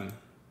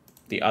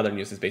the other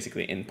news is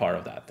basically in part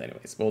of that.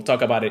 Anyways, we'll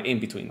talk about it in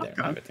between there.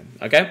 Everything.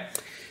 Okay,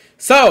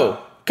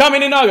 so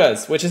coming in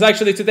August, which is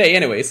actually today,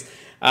 anyways.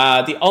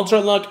 The Ultra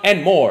Unlock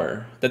and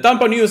more. The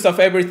dump of news of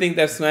everything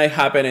that's going to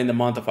happen in the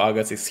month of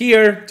August is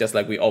here, just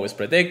like we always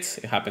predict.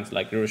 It happens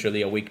like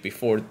usually a week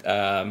before,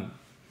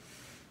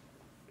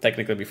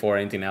 technically before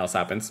anything else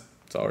happens,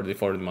 or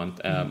before the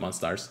month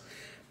starts.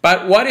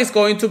 But what is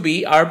going to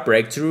be our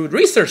breakthrough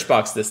research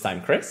box this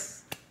time,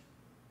 Chris?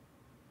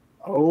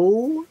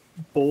 Oh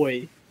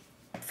boy.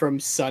 From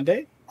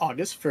Sunday,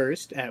 August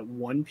 1st at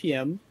 1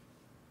 p.m.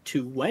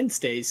 to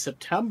Wednesday,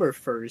 September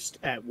 1st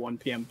at 1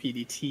 p.m.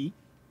 PDT,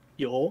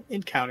 you'll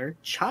encounter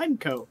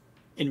Chimeco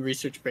in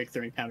Research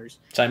Breakthrough Encounters.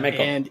 Chimeco.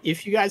 And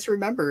if you guys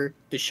remember,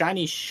 the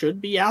shiny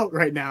should be out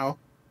right now.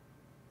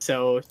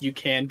 So you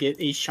can get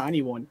a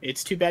shiny one.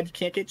 It's too bad you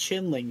can't get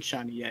Chinling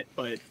shiny yet,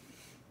 but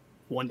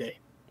one day.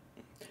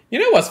 You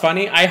know what's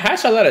funny? I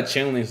hatched a lot of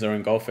Chinlings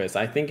during GoFest.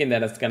 I'm thinking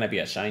that it's going to be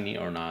a shiny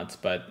or not,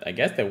 but I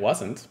guess there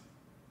wasn't.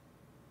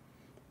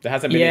 There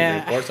hasn't been any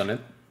reports on it.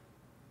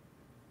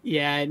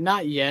 Yeah,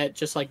 not yet.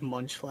 Just like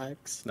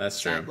Munchlax.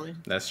 That's true. Sadly.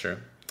 That's true.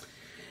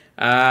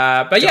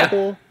 But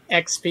double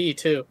XP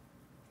too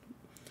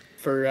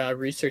for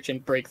research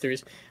and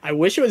breakthroughs. I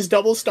wish it was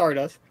double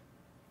Stardust.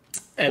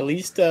 At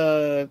least,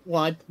 I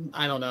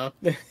don't know.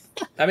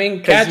 I mean,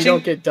 because you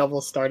don't get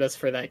double Stardust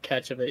for that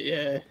catch of it.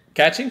 Yeah,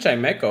 catching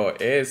Chimeco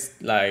is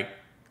like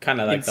kind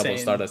of like insane. double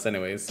Stardust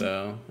anyway,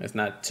 so it's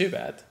not too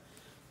bad.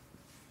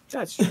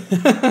 That's true.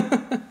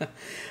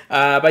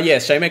 But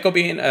yes, Chimeco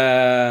being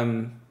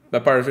a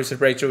part of Research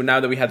Breakthrough, now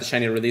that we had the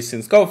shiny release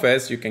since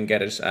GoFest, you can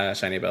get a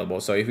shiny available.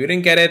 So if you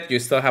didn't get it, you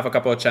still have a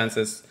couple of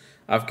chances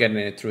of getting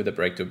it through the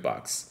Breakthrough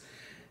box.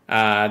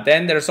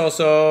 Then there's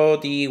also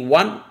the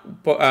one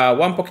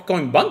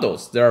Pokécoin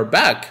bundles. They are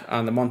back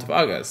on the month of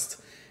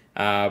August.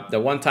 The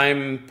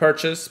one-time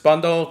purchase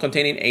bundle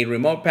containing a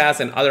remote pass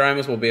and other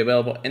items will be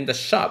available in the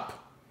shop.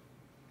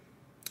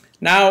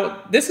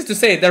 Now, this is to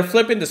say they're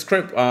flipping the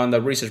script on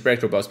the Research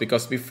Breakthrough box,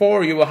 because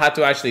before you will have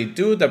to actually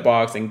do the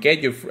box and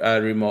get your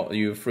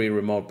free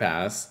remote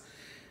pass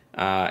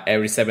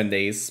every 7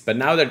 days, but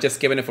now they're just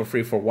giving it for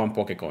free for 1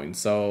 Pokécoin.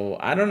 So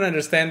I don't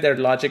understand their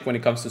logic when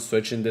it comes to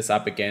switching this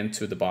up again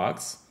to the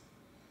box.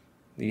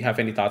 Do you have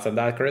any thoughts on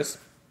that, Chris?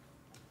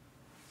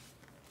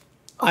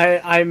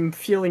 I'm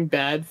feeling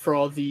bad for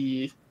all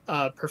the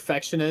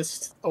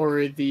perfectionists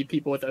or the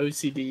people with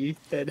OCD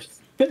that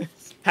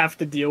have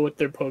to deal with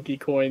their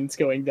Pokecoins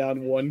going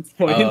down 1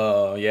 point.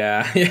 Oh,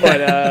 yeah.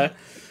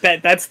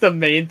 But that's the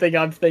main thing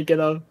I'm thinking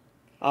of.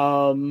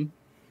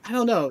 I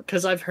don't know,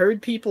 because I've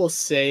heard people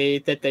say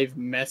that they've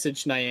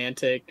messaged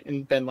Niantic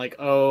and been like,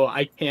 oh,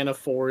 I can't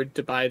afford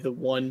to buy the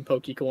 1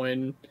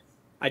 Pokecoin.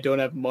 I don't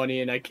have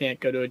money and I can't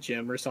go to a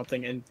gym or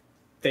something. And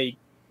they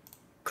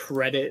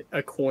credit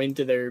a coin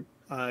to their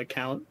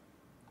account.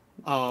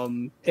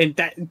 And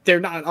that they're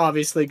not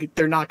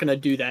going to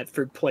do that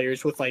for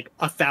players with like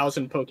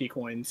 1,000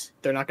 Pokecoins.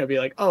 They're not going to be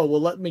like, oh,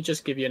 well, let me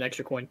just give you an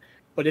extra coin.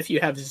 But if you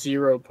have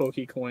 0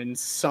 Pokecoins,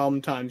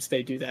 sometimes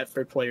they do that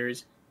for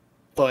players.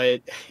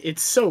 But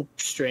it's so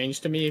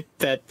strange to me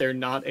that they're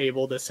not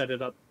able to set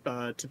it up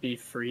to be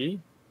free.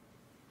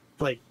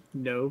 Like,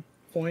 no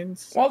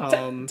coins.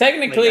 Well,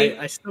 technically...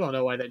 I still don't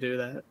know why they do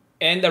that.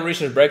 And the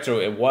research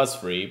breakthrough, it was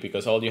free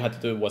because all you had to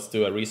do was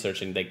do a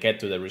research and they get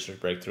to the research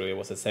breakthrough. It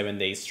was a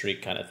 7-day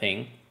streak kind of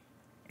thing,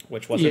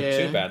 which wasn't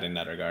too bad in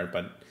that regard.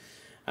 But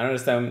I don't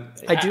understand.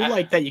 I do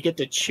like that you get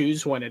to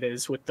choose when it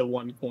is with the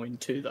 1 coin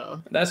too,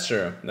 though. That's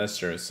true. That's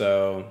true.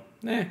 So,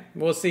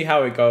 we'll see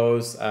how it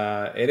goes.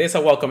 It is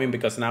a welcoming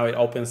because now it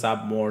opens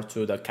up more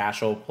to the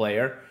casual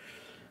player.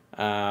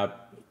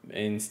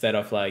 Instead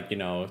of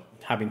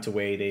having to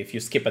wait. If you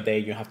skip a day,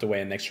 you have to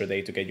wait an extra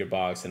day to get your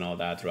box and all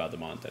that throughout the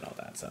month and all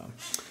that. So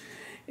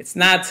it's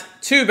not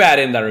too bad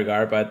in that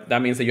regard, but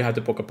that means that you have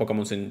to poke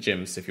Pokemon in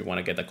gyms if you want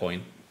to get the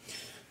coin.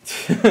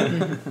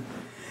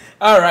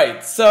 All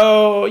right,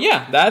 so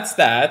yeah, that's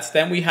that.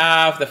 Then we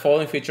have the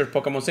following featured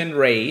Pokemon in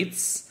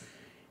raids.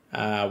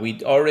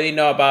 We already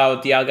know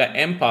about Dialga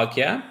and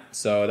Palkia,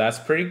 so that's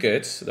pretty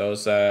good.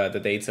 Those are the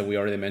dates that we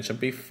already mentioned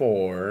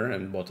before,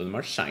 and both of them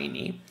are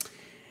shiny.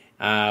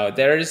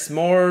 There is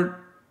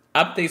more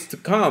updates to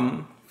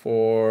come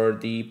for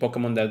the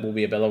Pokemon that will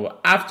be available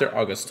after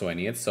August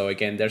 20th. So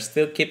again, they're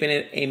still keeping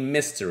it a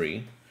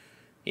mystery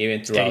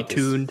even throughout Stay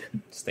tuned.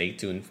 Stay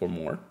tuned for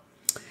more.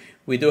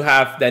 We do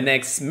have the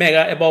next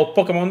Mega Evolved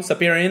Pokemon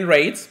appearing in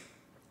raids.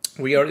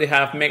 We already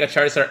have Mega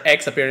Charizard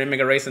X appearing in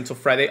Mega Raids until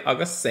Friday,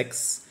 August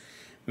 6th.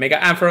 Mega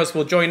Ampharos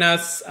will join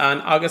us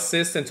on August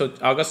 6th until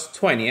August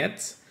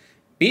 20th.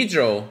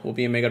 Beedrill will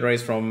be in Mega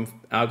Raids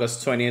from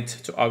August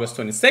 20th to August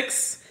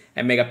 26th.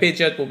 And Mega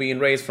Pidgeot will be in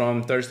raids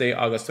from Thursday,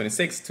 August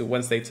 26th to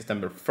Wednesday,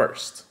 September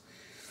 1st.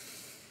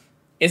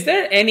 Is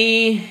there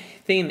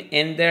anything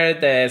in there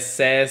that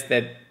says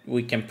that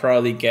we can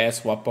probably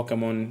guess what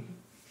Pokemon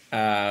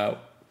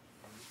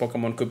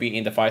could be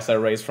in the 5-star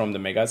raids from the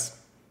Megas?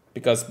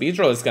 Because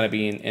Beedrill is going to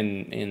be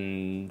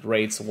in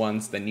raids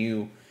once the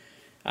new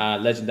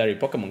legendary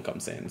Pokemon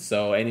comes in.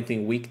 So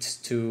anything weak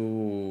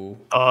to...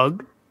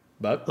 Bug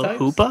types?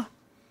 Hoopa?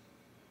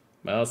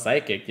 Well,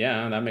 Psychic,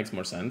 yeah, that makes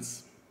more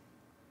sense.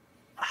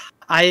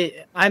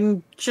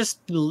 I'm just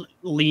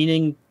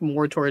leaning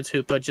more towards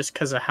Hoopa just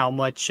because of how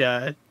much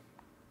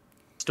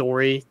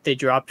story they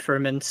dropped for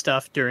him and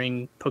stuff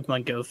during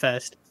Pokemon Go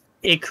Fest.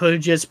 It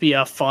could just be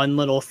a fun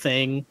little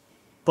thing,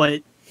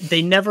 but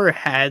they never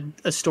had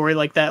a story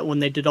like that when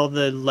they did all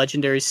the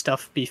legendary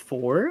stuff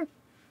before.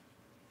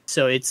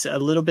 So it's a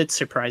little bit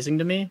surprising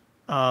to me.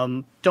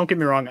 Don't get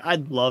me wrong,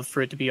 I'd love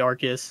for it to be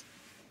Arceus.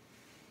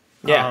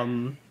 Yeah,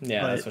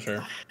 that's for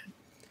sure.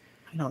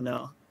 I don't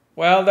know.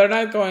 Well, they're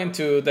not going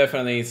to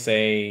definitely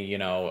say,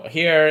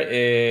 here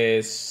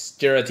is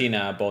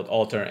Giratina, both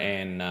Alter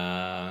and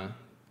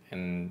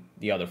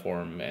the other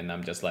form, and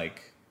I'm just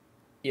like,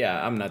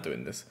 yeah, I'm not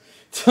doing this.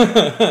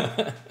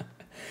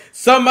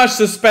 So much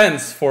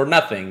suspense for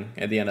nothing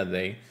at the end of the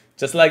day,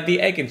 just like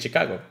the egg in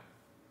Chicago.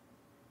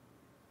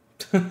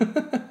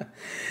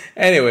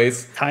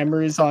 Anyways,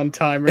 timers on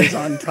timers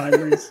on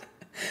timers.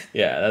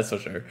 Yeah, that's for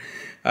sure.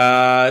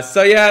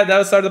 So yeah, that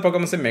was the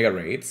Pokemon in Mega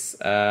Raids.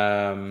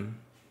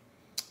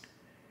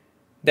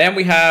 Then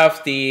we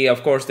have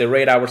of course, the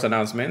raid hours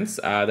announcements.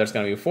 There's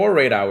gonna be 4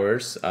 raid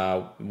hours.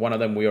 One of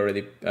them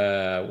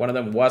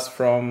was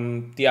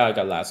from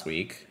Dialga last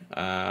week.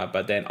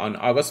 But then on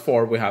August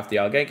 4th, we have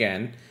Dialga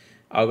again.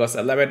 August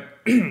 11th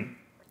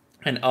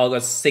and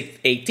August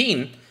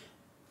 18th,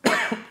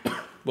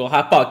 we'll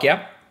have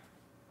Palkia.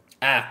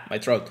 My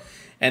throat.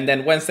 And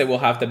then Wednesday, we'll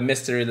have the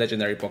mystery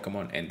legendary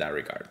Pokemon in that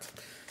regard.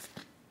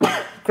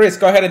 Chris,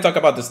 go ahead and talk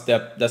about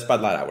the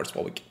spotlight hours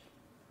for week.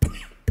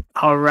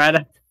 All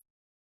right.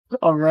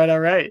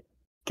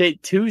 Okay,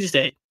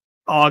 Tuesday,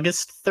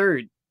 August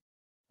 3rd.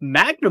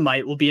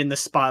 Magnemite will be in the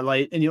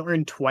spotlight, and you'll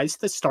earn twice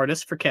the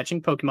Stardust for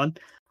catching Pokemon.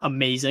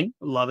 Amazing.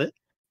 Love it.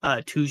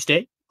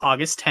 Tuesday,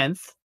 August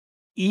 10th.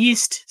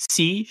 East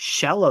Sea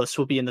Shellos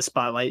will be in the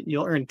spotlight.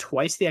 You'll earn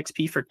twice the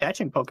XP for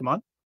catching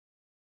Pokemon.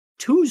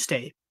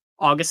 Tuesday,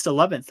 August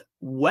 11th.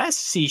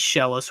 West Sea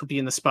Shellos will be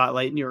in the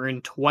spotlight, and you'll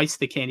earn twice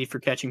the candy for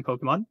catching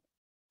Pokemon.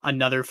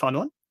 Another fun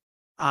one.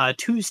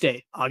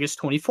 Tuesday, August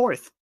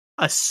 24th.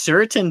 A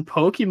certain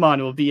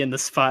Pokemon will be in the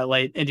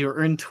spotlight, and you'll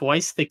earn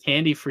twice the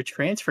candy for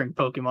transferring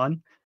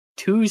Pokemon.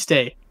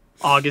 Tuesday,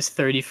 August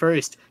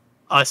 31st.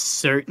 A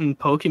certain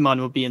Pokemon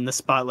will be in the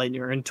spotlight, and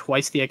you'll earn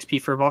twice the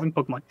XP for evolving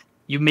Pokemon.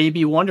 You may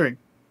be wondering,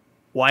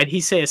 why did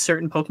he say a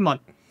certain Pokemon?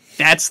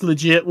 That's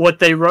legit what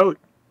they wrote.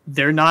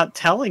 They're not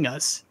telling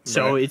us.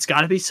 So It's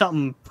got to be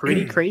something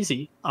pretty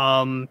crazy.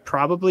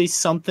 Probably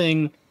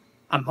something,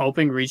 I'm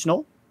hoping,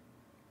 regional.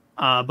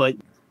 But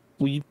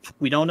we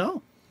don't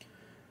know.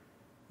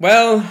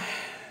 Well,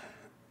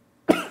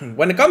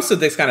 when it comes to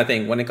this kind of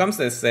thing, when it comes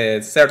to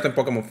this certain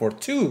Pokemon for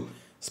 2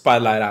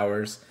 spotlight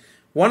hours,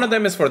 one of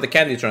them is for the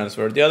candy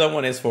transfer. The other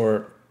one is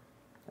for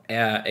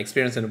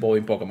experience in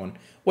evolving Pokemon,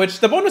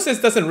 which the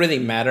bonuses doesn't really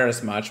matter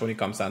as much when it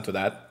comes down to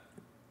that.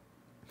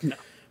 No.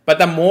 But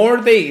the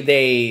more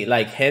they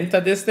like hint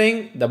at this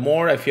thing, the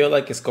more I feel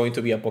like it's going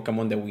to be a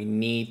Pokemon that we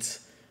need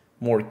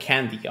more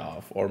candy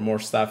of or more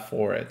stuff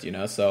for it, you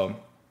know? So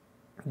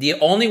the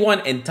only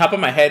one in top of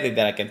my head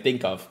that I can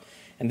think of,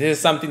 and this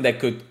is something that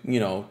could, you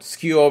know,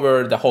 skew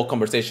over the whole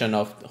conversation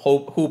of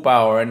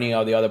Hoopa or any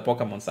of the other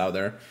Pokemons out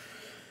there,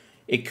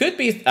 it could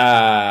be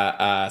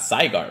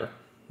Zygarde.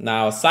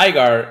 Now,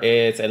 Zygarde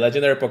is a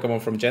legendary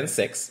Pokemon from Gen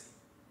 6.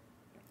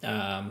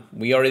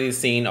 We already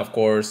seen, of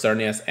course,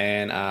 Xerneas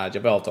and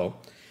Jabelto.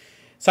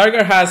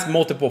 Zygarde has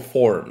multiple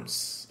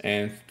forms,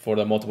 and for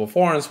the multiple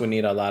forms, we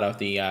need a lot of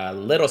the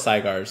little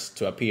Zygardes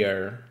to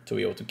appear to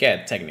be able to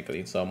get,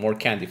 technically. So more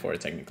candy for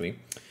it, technically,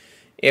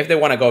 if they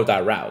want to go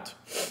that route.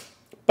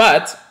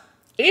 But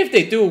if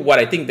they do what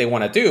I think they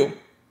want to do,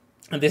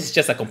 and this is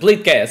just a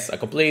complete guess, a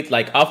complete,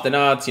 like, off the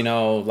nuts, you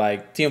know,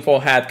 like, tinfoil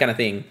hat kind of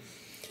thing,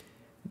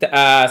 the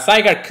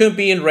Zygarde could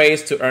be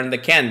enraged to earn the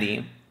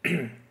candy,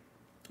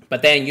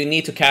 but then you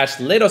need to catch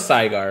little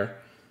Zygarde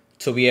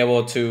to be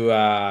able to,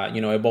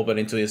 evolve it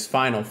into its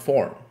final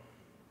form.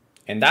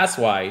 And that's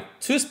why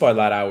 2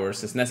 Spotlight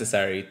Hours is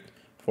necessary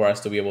for us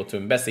to be able to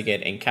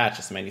investigate and catch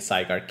as many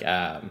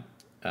Zygarde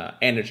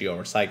energy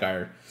or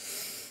Zygarde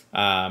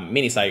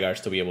mini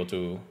Zygardes to be able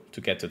to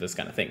get to this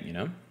kind of thing, you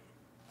know?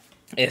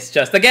 It's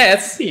just a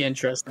guess. Be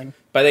interesting.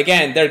 But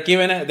again,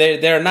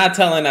 they're not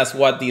telling us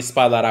what the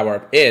Spotlight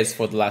Hour is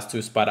for the last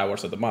 2 Spot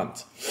Hours of the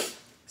month.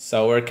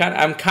 So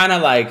I'm kind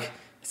of like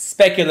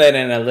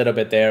speculating a little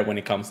bit there when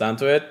it comes down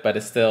to it, but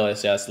it's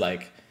just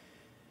like,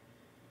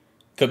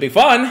 could be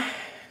fun,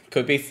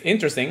 could be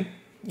interesting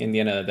in the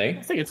end of the day.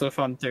 I think it's a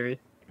fun theory.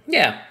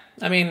 Yeah,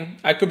 I mean,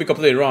 I could be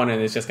completely wrong,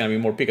 and it's just gonna be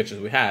more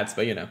Pikachus with hats,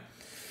 but you know.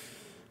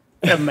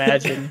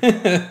 Imagine.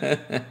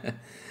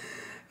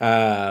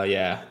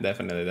 Yeah,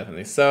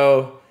 definitely.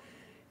 So,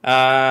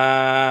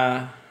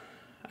 I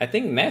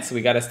think next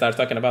we gotta start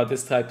talking about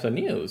this type of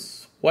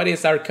news. What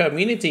is our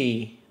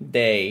community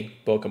day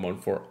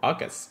Pokemon for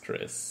August,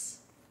 Chris?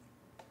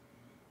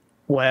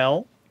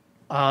 Well,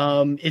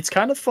 it's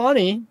kind of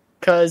funny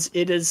because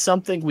it is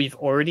something we've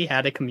already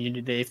had a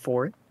community day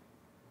for.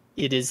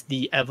 It is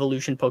the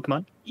evolution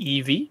Pokemon,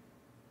 Eevee.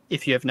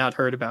 If you have not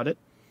heard about it,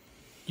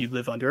 you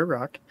live under a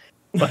rock.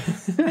 But,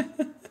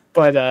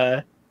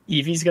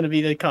 Eevee's going to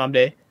be the comm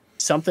day.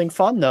 Something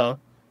fun, though.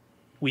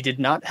 We did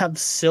not have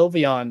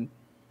Sylveon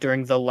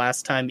during the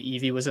last time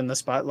Eevee was in the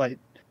spotlight.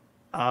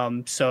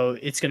 So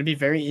it's going to be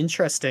very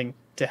interesting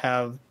to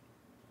have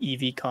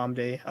Eevee comm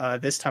day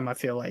this time, I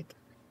feel like.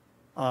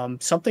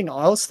 Something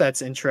else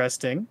that's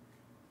interesting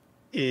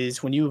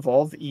is when you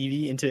evolve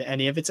Eevee into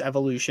any of its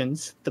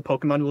evolutions, the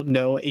Pokemon will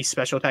know a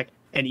special attack,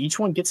 and each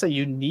one gets a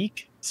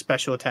unique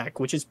special attack,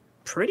 which is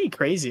pretty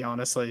crazy,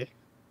 honestly.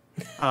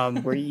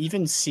 We're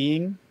even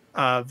seeing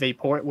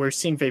We're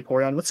seeing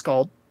Vaporeon with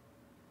Scald,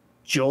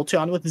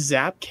 Jolteon with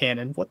Zap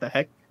Cannon, what the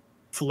heck?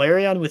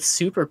 Flareon with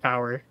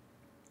Superpower,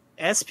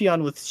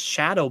 Espeon with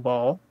Shadow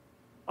Ball,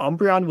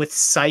 Umbreon with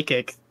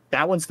Psychic.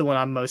 That one's the one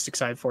I'm most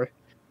excited for.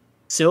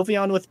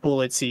 Sylveon with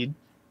Bullet Seed,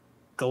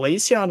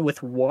 Glaceon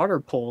with Water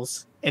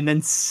Pulse, and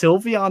then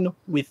Sylveon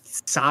with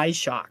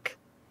Psyshock.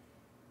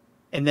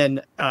 And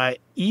then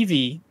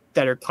Eevee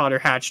that are caught or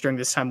hatched during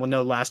this time will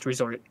know Last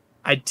Resort.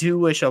 I do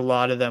wish a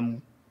lot of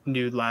them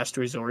knew Last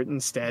Resort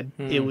instead.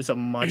 It was a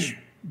much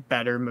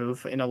better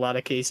move in a lot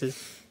of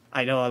cases.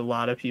 I know a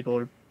lot of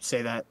people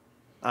say that,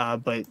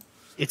 but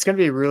it's going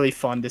to be really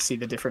fun to see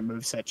the different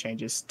moveset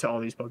changes to all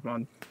these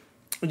Pokemon.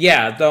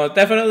 Yeah, though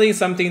definitely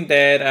something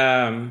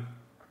that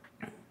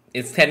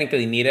it's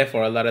technically needed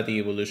for a lot of the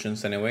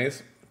evolutions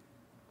anyways.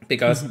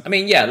 Because, I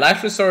mean, yeah,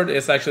 Last Resort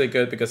is actually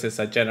good because it's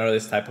a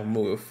generalist type of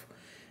move.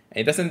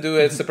 It doesn't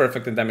do super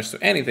effective damage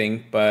to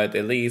anything, but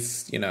at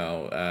least, it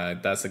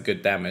does a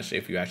good damage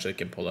if you actually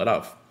can pull it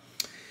off.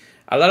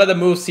 A lot of the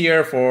moves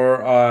here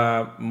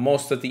for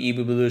most of the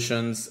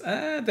evolutions,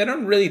 they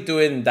don't really do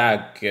it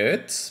that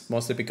good.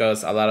 Mostly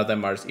because a lot of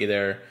them are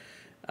either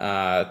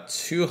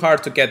too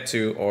hard to get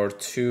to or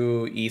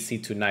too easy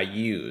to not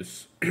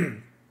use.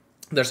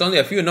 There's only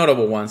a few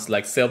notable ones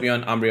like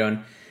Sylveon,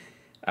 Umbreon.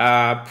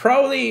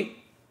 Probably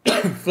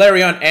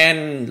Flareon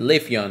and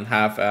Leafeon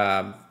have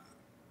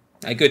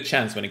a good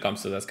chance when it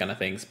comes to those kind of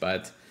things,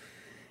 but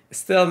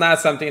still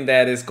not something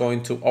that is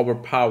going to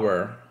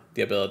overpower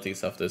the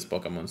abilities of these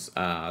Pokemons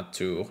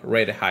to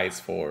rated heights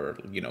for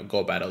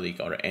Go Battle League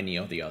or any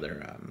of the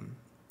other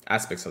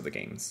aspects of the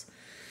games.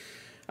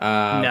 No,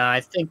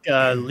 I think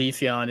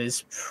Leafeon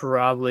is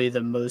probably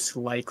the most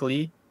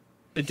likely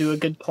to do a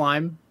good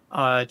climb,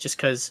 just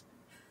because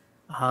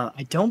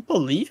I don't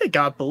believe it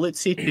got Bullet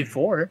Seed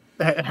before,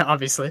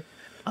 obviously.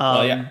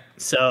 Yeah.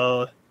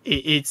 So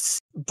it's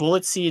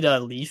Bullet Seed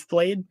Leaf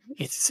Blade.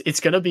 It's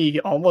going to be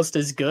almost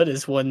as good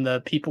as when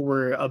the people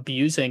were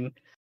abusing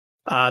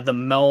the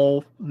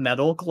metal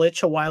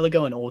glitch a while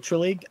ago in Ultra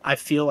League. I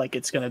feel like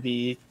it's going to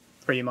be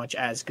pretty much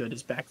as good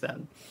as back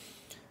then.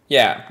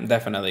 Yeah,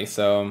 definitely.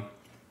 So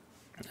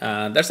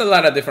there's a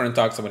lot of different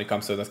talks when it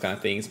comes to those kind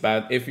of things.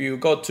 But if you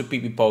go to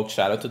PP Poke,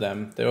 shout out to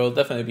them. They will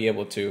definitely be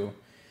able to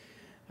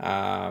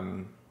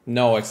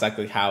know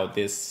exactly how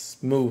these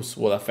moves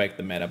will affect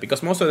the meta,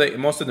 because most of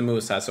the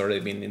moves has already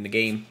been in the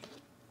game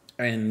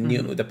and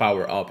knew the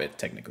power of it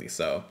technically.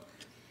 So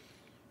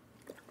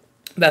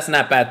that's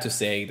not bad to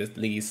say, at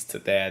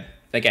least that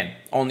again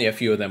only a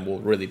few of them will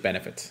really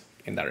benefit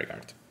in that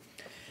regard.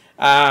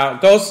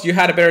 Ghost, you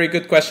had a very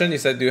good question. You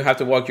said, do you have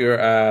to walk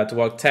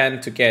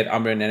 10 to get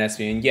Umbreon and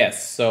Espeon?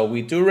 Yes. So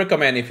we do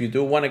recommend, if you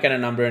do want to get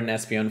an Umbreon and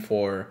Espeon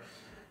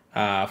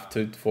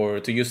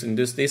to use in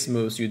these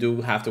moves, you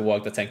do have to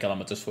walk the 10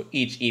 kilometers for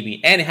each EV,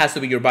 and it has to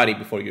be your body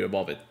before you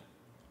evolve it.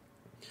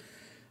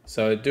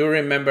 So do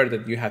remember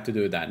that you have to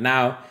do that.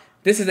 Now,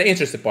 this is the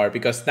interesting part,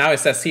 because now it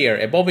says here,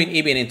 evolving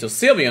Eevee into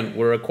Sylveon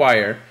will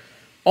require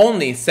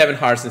only 7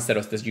 hearts instead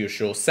of the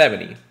usual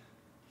 70.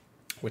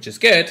 Which is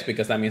good,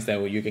 because that means that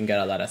you can get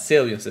a lot of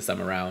Sylveons this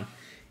time around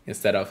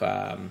instead of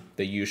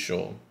the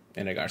usual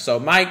in regard. So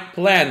my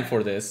plan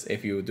for this,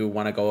 if you do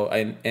want to go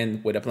in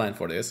with a plan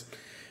for this,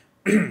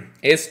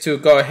 is to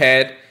go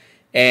ahead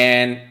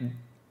and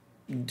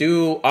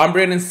do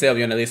Umbreon and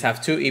Sylveon, at least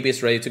have 2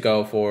 EVs ready to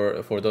go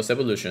for those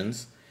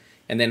evolutions,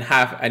 and then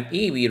have an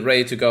EV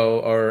ready to go,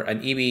 or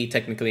an EV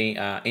technically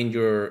in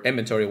your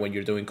inventory when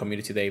you're doing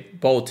Community Day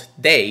both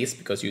days,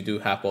 because you do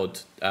have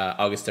both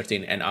August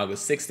 13 and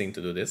August 16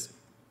 to do this.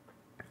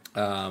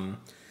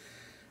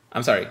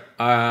 August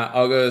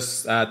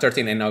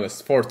 13 and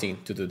August 14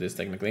 to do this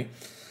technically.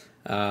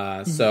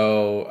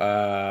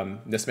 So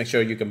just make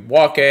sure you can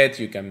walk it,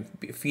 you can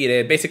feed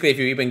it. Basically, if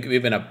you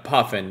even a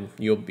puffin,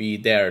 you'll be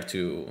there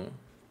to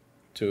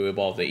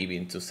evolve the Eevee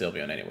into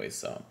Sylveon anyway.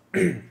 So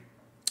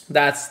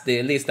that's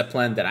at least the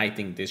plan that I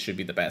think this should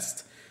be the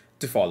best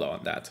to follow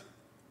on that.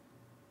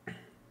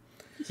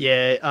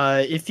 Yeah,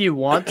 if you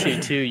want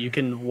to too, you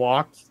can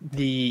walk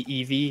the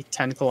Eevee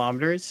 10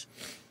 kilometers.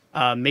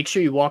 Make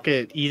sure you walk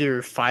it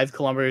either 5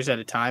 kilometers at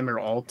a time or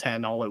all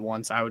 10 all at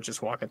once. I would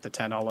just walk at the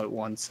 10 all at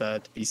once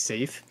to be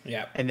safe.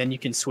 Yeah. And then you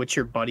can switch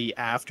your buddy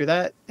after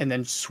that, and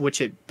then switch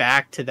it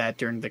back to that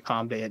during the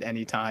comm day at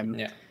any time.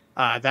 Yeah.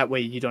 That way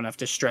you don't have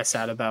to stress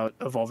out about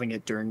evolving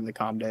it during the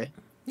comm day.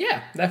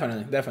 Yeah,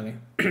 definitely.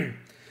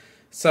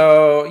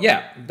 So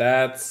yeah,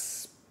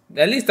 that's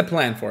at least the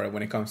plan for it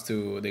when it comes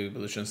to the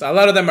evolutions. A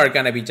lot of them are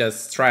going to be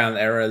just trial and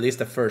error, at least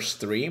the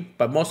first 3,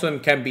 but most of them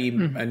can be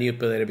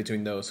manipulated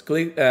between those.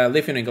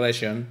 Leafeon and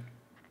Glaceon,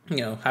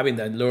 having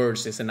the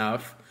lures is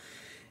enough.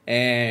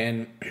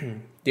 And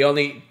the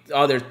only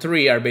other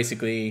 3 are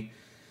basically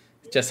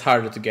just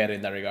harder to get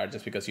in that regard,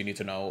 just because you need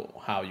to know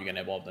how you're going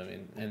to evolve them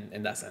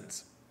in that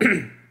sense.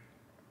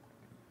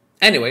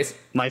 Anyways.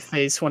 My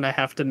face when I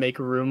have to make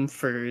room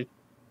for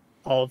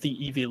all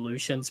the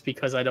evolutions,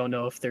 because I don't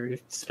know if their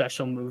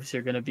special moves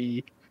are going to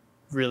be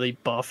really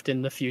buffed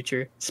in the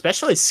future.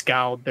 Especially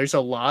Scald. There's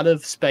a lot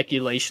of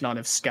speculation on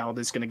if Scald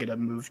is going to get a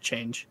move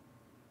change.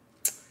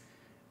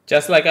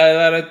 Just like a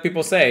lot of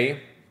people say,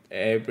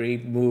 every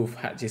move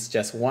is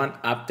just one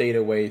update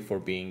away for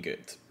being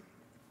good.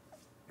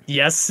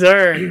 Yes,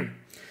 sir.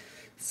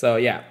 So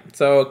yeah.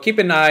 So keep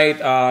an eye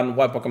on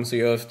what Pokemon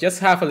you have. Just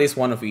have at least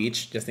one of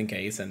each, just in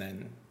case, and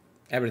then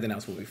everything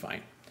else will be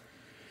fine.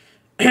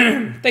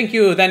 Thank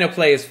you, Daniel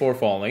Plays, for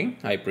following.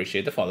 I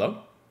appreciate the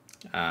follow.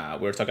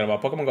 We're talking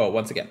about Pokemon Go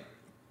once again.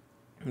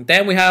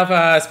 Then we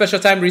have special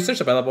time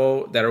research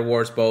available that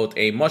rewards both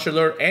a Mushroom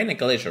Lure and a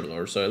Glacier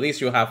Lure. So at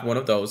least you have one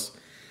of those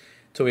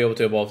to be able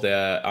to evolve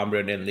the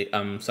Umbreon and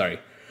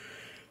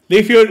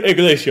Leafeon and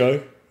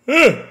Glacier.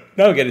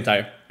 Now I'm getting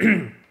tired.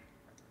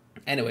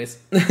 Anyways.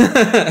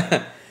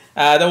 There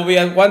will be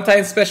a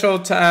one-time special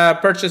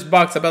purchase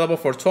box available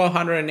for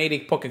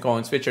 1,280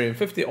 Pokecoins, featuring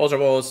 50 Ultra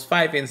Balls,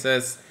 5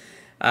 Incense,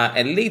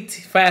 Elite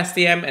Fast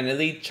TM, and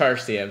Elite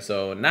Charge TM.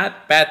 So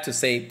not bad to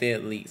say the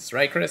least,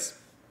 right, Chris?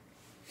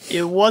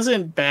 It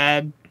wasn't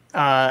bad.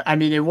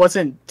 It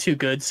wasn't too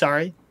good,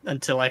 sorry,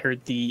 until I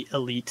heard the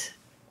Elite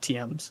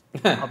TMs.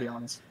 I'll be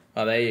honest.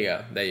 Oh, there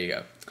you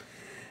go.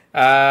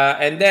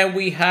 And then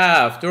we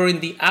have, during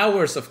the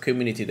hours of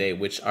Community Day,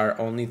 which are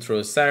only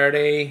through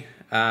Saturday,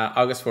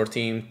 August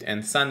 14th,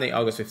 and Sunday,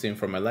 August 15th,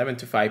 from 11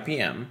 to 5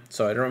 p.m.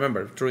 So I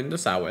remember, during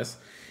those hours,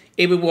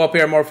 it will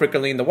appear more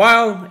frequently in the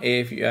wild.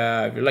 If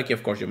you're lucky,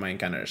 of course, you might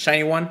encounter a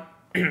shiny one.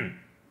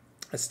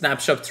 A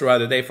snapshot throughout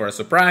the day for a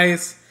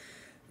surprise.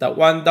 The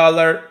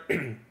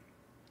 $1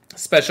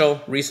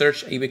 special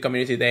research EV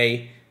Community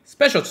Day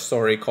special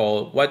story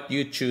called What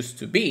You Choose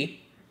to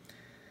Be.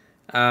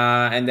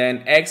 And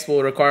then eggs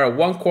will require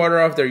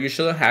 1/4 of their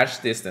usual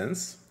hatch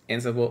distance.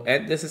 And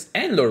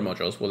lure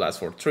modules will last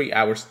for 3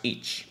 hours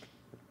each.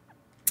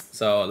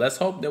 So let's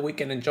hope that we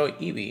can enjoy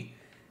Eevee.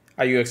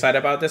 Are you excited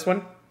about this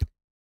one?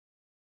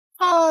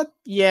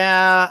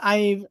 Yeah,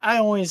 I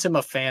always am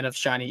a fan of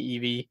shiny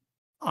Eevee.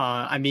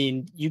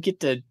 You get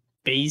to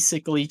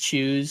basically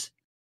choose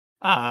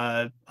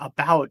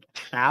about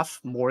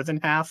more than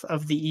half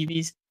of the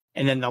Eevees,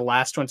 and then the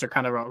last ones are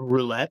kind of a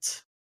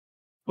roulette,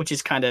 which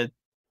is kind of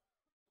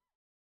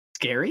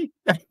scary,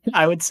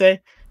 I would say.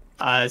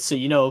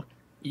 So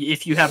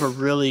if you have a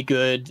really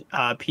good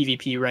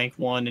PvP rank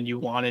 1 and you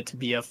want it to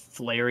be a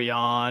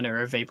Flareon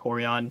or a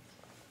Vaporeon,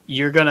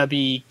 you're gonna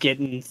be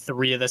getting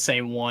 3 of the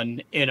same one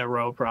in a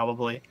row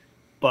probably,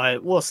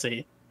 but we'll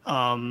see.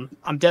 I'm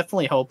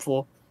definitely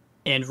hopeful,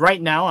 and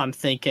right now I'm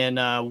thinking,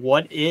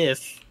 what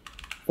if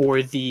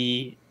for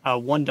the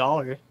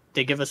 $1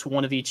 they give us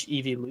one of each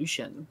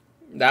evolution?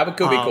 That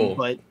could be cool.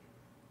 But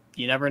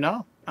you never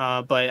know.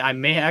 But I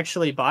may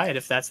actually buy it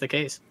if that's the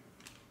case.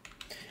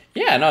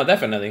 Yeah, no,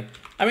 definitely.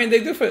 I mean,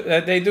 they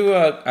do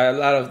a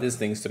lot of these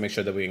things to make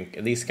sure that we can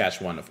at least catch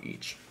one of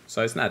each.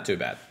 So it's not too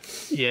bad.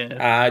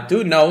 Yeah.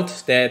 Do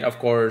note that, of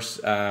course,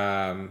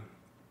 EB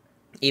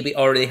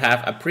already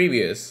have a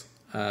previous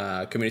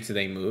Community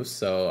Day move.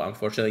 So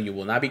unfortunately, you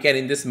will not be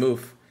getting this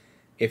move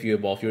if you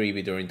evolve your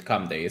EV during the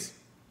come days.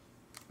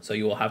 So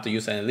you will have to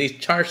use and at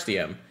least charge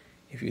DM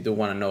if you do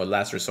want to know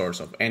last resource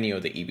of any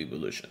of the EV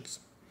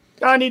evolutions.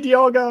 I need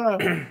yoga.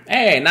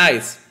 Hey,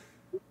 nice.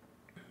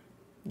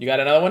 You got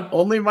another one?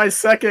 Only my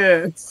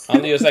second.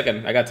 Only your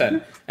second. I got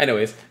 10.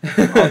 Anyways.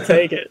 I'll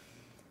take it.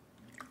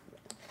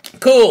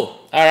 Cool.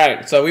 All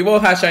right. So we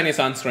both have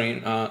shinies on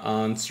screen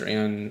on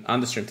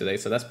the stream today.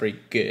 So that's pretty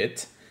good.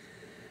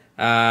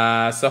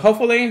 So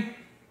hopefully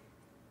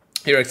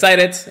you're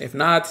excited. If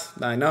not,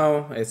 I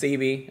know it's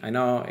Eevee. I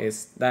know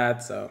it's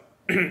that. So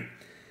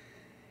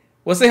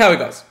we'll see how it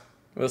goes.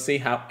 We'll see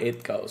how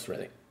it goes,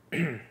 really.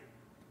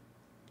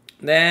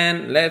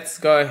 Then let's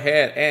go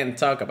ahead and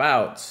talk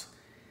about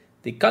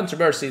the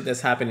controversy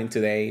that's happening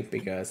today,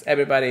 because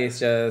everybody is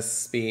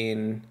just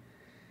being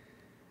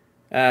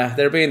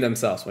they're being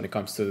themselves when it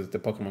comes to the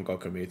Pokemon Go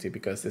community,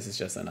 because this is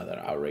just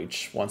another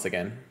outrage once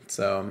again.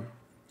 So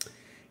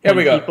here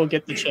we go. When people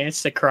get the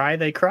chance to cry,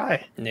 they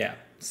cry. Yeah.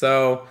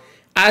 So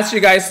as you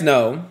guys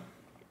know,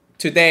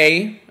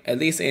 today, at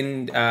least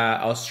in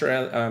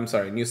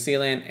New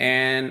Zealand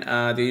and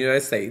the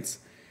United States,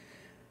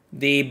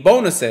 the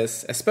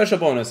bonuses, special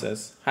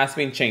bonuses, has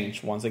been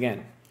changed once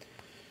again.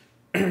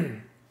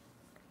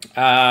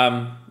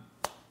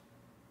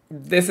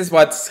 This is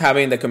what's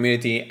having the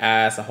community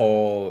as a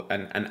whole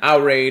an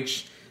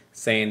outrage,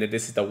 saying that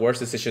this is the worst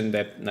decision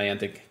that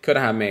Niantic could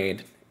have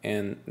made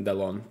in the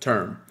long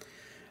term.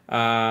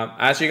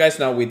 As you guys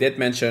know, we did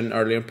mention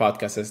earlier in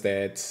podcasts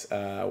that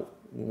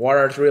what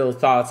our real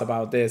thoughts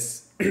about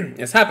this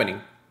is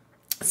happening.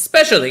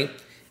 Especially,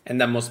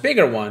 and the most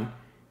bigger one,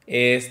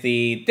 is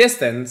the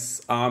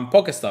distance on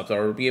Pokestops,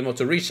 or being able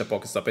to reach a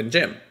Pokestop in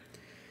gym.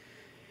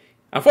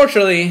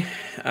 Unfortunately,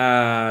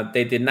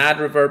 they did not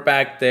revert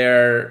back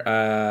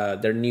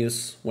their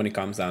news when it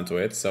comes down to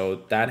it.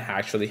 So that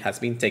actually has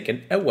been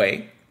taken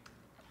away.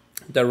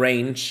 The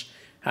range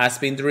has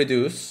been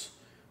reduced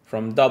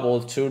from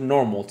double to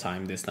normal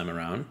time this time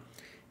around.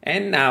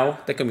 And now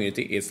the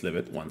community is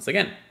livid once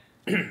again.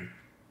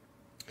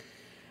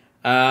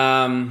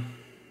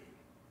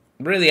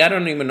 Really, I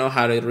don't even know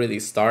how to really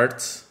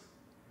start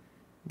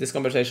this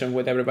conversation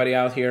with everybody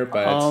out here,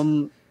 but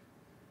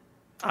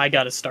I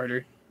got a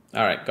starter.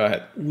 All right, go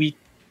ahead.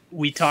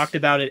 We talked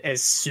about it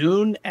as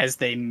soon as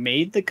they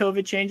made the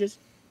COVID changes.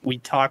 We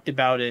talked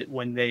about it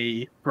when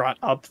they brought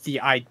up the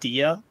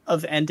idea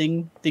of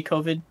ending the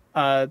COVID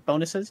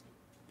bonuses.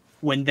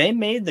 When they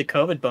made the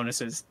COVID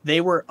bonuses,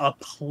 they were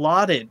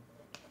applauded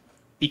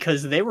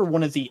because they were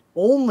one of the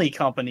only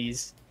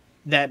companies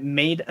that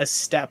made a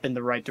step in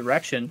the right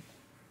direction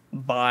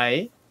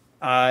by,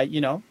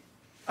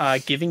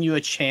 giving you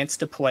a chance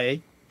to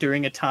play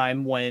during a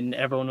time when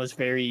everyone was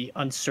very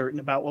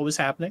uncertain about what was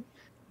happening,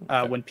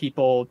 when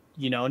people,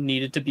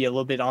 needed to be a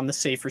little bit on the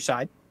safer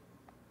side.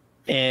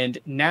 And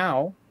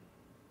now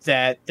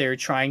that they're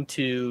trying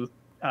to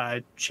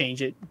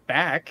change it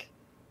back,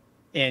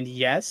 and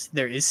yes,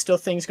 there is still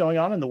things going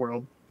on in the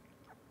world,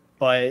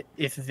 but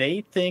if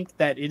they think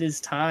that it is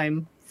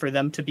time for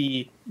them to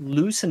be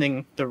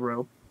loosening the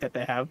rope that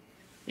they have,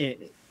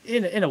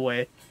 in a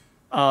way,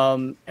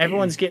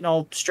 everyone's getting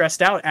all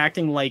stressed out,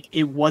 acting like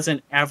it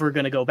wasn't ever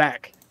going to go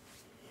back.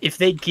 If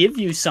they give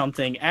you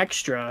something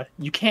extra,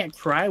 you can't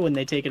cry when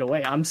they take it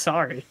away. I'm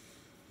sorry.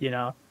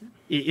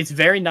 It's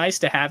very nice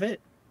to have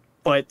it,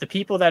 but the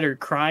people that are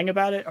crying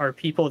about it are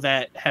people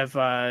that have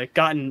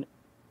gotten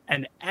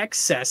an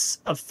excess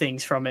of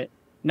things from it.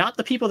 Not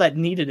the people that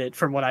needed it,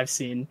 from what I've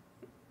seen,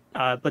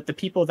 but the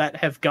people that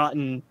have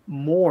gotten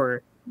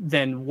more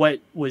than what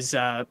was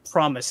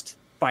promised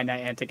by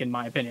Niantic, in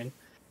my opinion.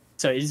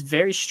 So it's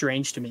very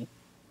strange to me.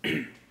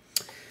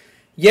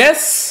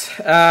 Yes.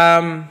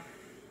 I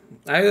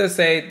would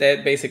say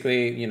that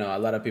basically, a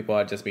lot of people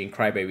are just being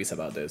crybabies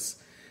about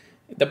this.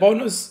 The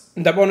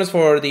bonus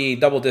for the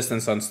double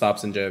distance on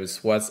stops and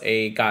gyms was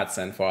a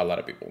godsend for a lot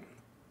of people.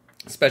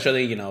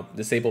 Especially,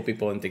 disabled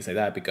people and things like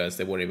that, because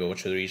they weren't able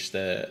to reach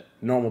the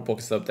normal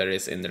Pokestop that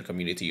is in their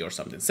community or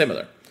something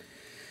similar.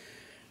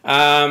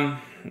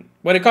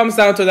 When it comes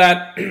down to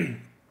that,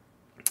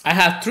 I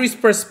have three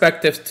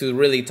perspectives to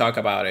really talk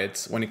about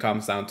it when it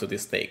comes down to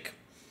this take.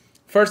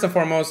 First and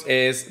foremost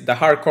is the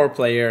hardcore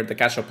player, the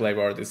casual player,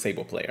 or the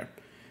disabled player.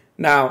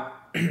 Now,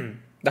 the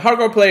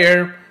hardcore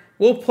player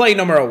will play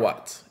no matter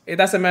what. It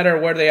doesn't matter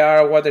where they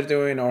are, what they're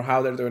doing, or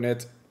how they're doing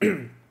it.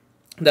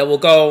 They will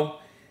go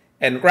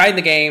and grind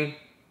the game,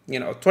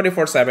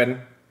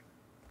 24/7.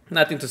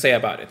 Nothing to say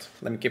about it.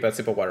 Let me keep a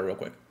sip of water real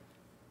quick.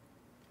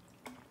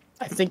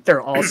 I think they're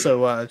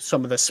also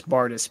some of the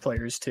smartest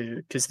players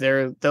too, because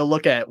they'll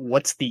look at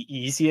what's the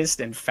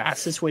easiest and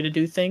fastest way to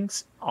do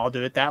things. I'll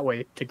do it that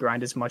way to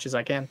grind as much as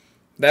I can.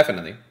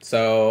 Definitely.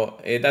 So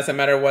it doesn't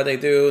matter what they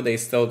do; they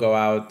still go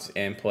out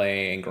and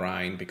play and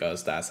grind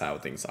because that's how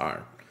things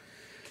are.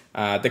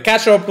 The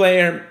casual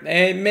player,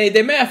 they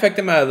may affect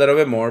them a little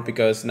bit more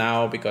because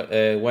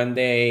when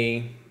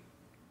the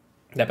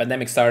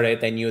pandemic started,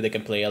 they knew they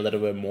can play a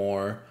little bit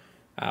more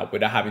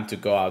without having to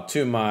go out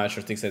too much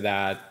or things like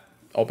that.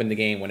 Open the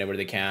game whenever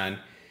they can,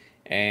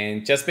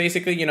 and just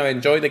basically,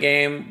 enjoy the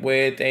game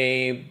with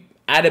a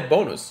added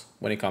bonus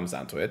when it comes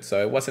down to it. So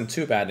it wasn't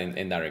too bad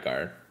in that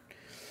regard.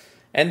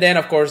 And then,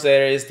 of course,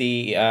 there is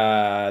the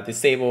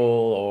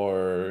disabled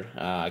or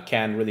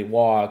can't really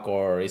walk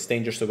or it's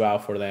dangerous to go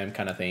out for them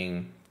kind of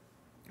thing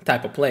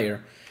type of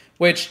player.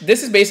 Which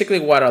this is basically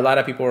what a lot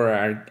of people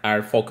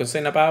are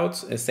focusing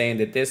about, is saying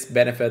that this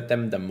benefit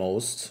them the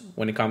most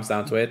when it comes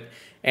down to it.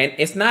 And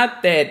it's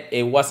not that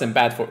it wasn't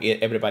bad for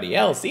everybody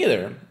else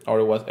either, or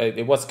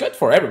it was good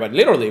for everybody.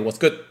 Literally, it was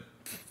good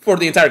for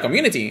the entire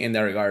community in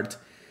that regard.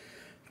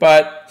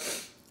 But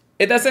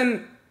it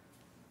doesn't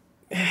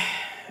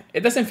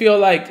feel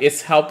like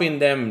it's helping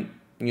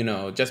them,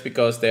 just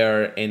because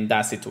they're in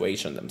that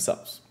situation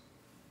themselves.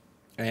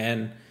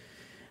 And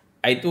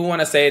I do want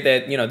to say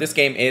that, this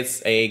game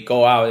is a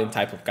go out and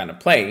type of kind of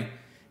play.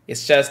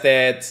 It's just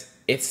that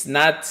it's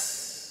not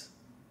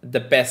the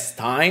best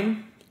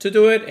time to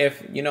do it,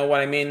 if you know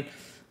what I mean.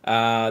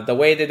 The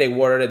way that they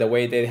worded it, the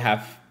way they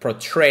have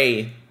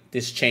portrayed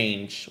this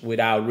change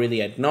without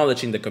really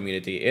acknowledging the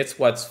community, it's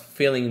what's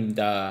feeling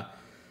the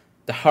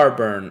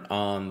heartburn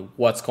on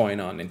what's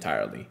going on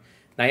entirely.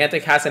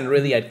 Niantic hasn't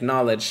really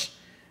acknowledged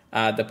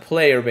the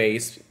player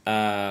base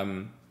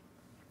on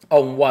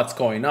what's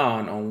going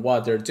on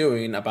what they're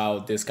doing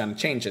about this kind of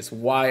changes.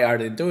 Why are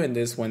they doing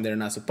this when they're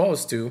not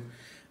supposed to?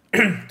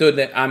 Do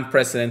the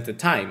unprecedented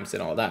times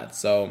and all that.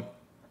 So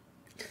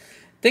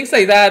things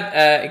like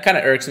that, it kind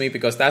of irks me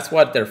because that's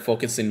what they're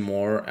focusing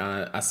more,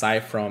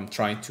 aside from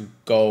trying to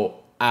go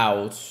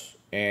out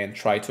and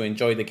try to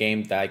enjoy the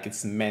game like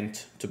it's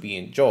meant to be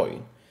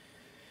enjoyed.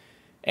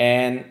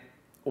 And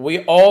we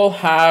all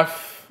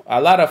have,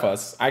 a lot of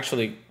us,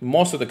 actually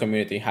most of the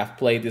community, have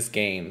played this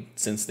game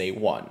since day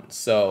one.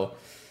 So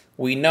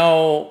we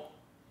know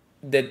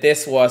that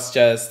this was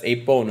just a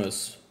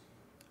bonus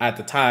at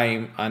the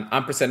time, an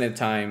unprecedented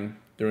time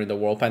during the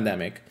world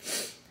pandemic.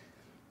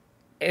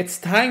 It's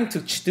time to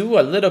do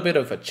a little bit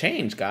of a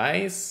change,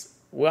 guys.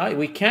 Well,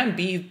 we can't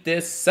be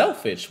this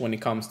selfish when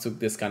it comes to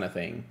this kind of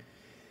thing.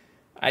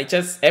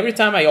 Every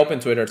time I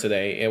opened Twitter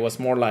today, it was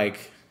more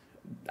like,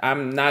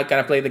 I'm not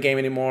going to play the game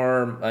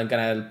anymore. I'm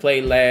going to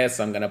play less.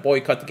 I'm going to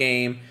boycott the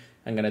game.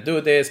 I'm going to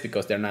do this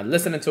because they're not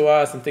listening to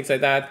us and things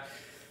like that.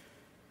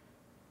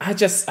 I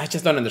just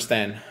don't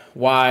understand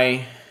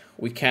why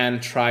we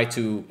can't try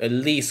to at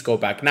least go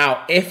back.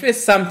 Now, if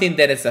it's something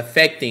that is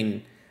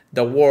affecting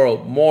the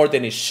world more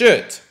than it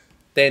should,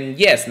 then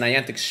yes,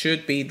 Niantic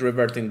should be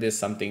reverting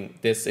this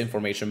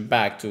information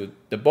back to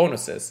the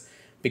bonuses,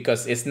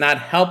 because it's not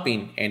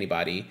helping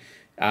anybody,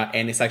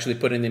 and it's actually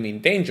putting them in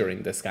danger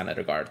in this kind of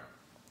regard.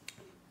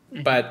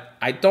 Mm-hmm. But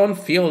I don't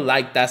feel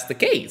like that's the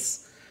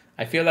case.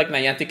 I feel like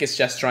Niantic is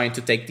just trying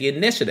to take the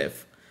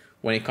initiative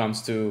when it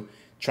comes to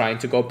trying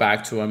to go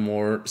back to a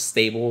more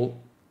stable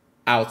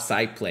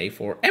outside play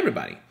for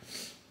everybody.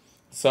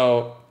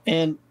 So,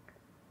 and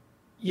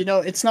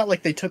it's not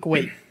like they took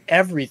away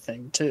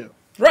everything too.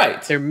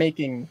 Right. They're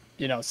making,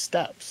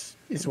 steps,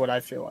 is what I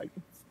feel like.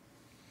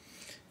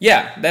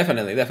 Yeah,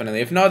 definitely.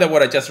 If not, they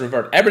would have just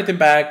revert everything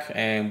back,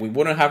 and we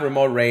wouldn't have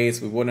remote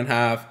raids. We wouldn't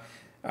have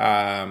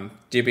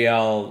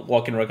GBL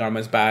walking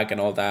requirements back and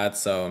all that.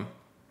 So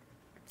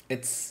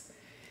it's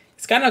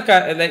kind of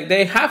like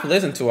they have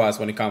listened to us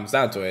when it comes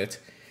down to it.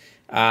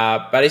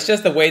 But it's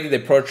just the way that they're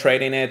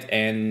portraying it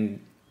and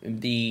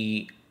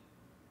the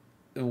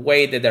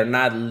way that they're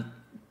not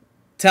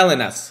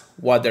telling us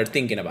what they're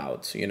thinking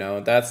about.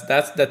 That's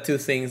the two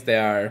things that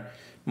are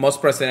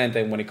most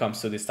precedented when it comes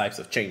to these types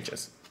of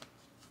changes.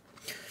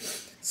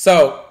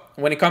 So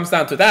when it comes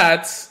down to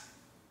that,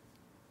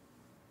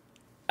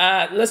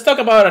 let's talk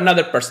about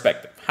another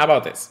perspective. How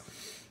about this?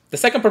 The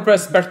second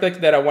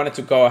perspective that I wanted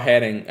to go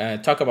ahead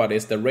and talk about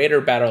is the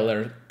Raider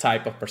Battler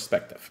type of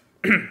perspective.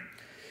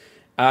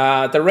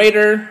 The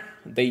Raider,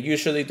 they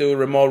usually do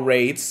remote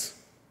raids.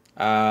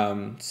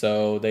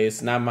 So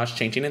there's not much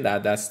changing in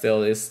that. That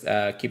still is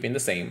keeping the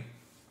same.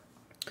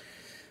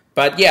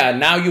 But yeah,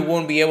 now you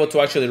won't be able to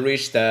actually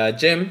reach the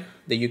gym.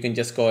 That you can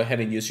just go ahead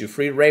and use your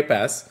free raid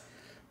pass,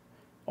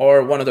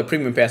 or one of the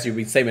premium passes you've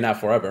been saving up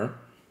forever,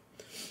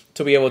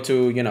 to be able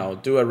to,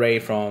 do a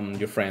raid from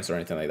your friends or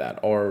anything like that,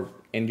 or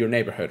in your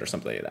neighborhood or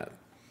something like that.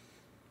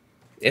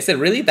 Is it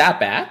really that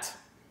bad?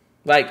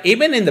 Like,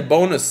 even in the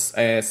bonus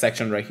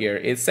section right here,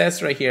 it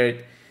says right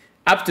here,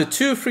 up to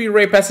 2 free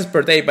raid passes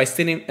per day by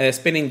spinning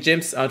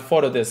gyms on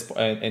photo disc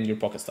and your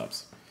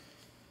Pokestops.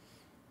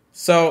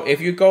 So if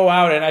you go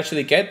out and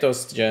actually get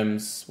those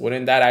gems,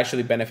 wouldn't that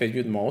actually benefit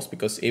you the most?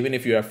 Because even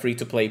if you're a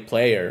free-to-play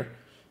player,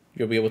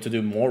 you'll be able to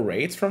do more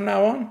raids from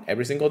now on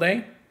every single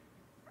day.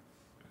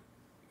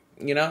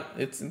 You know,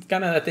 it's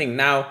kind of the thing.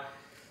 Now,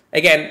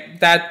 again,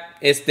 that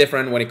is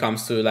different when it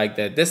comes to like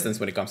the distance.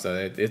 When it comes to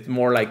it, it's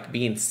more like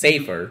being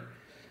safer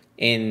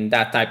in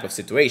that type of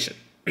situation.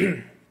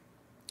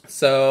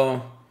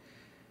 So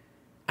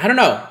I don't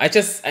know. I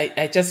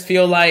just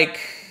feel like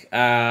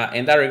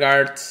in that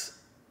regard,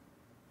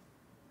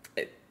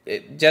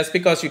 just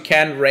because you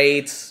can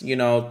rate,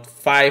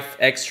 5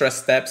 extra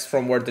steps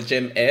from where the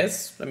gym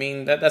is, I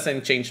mean, that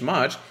doesn't change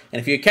much. And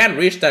if you can't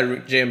reach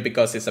that gym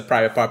because it's a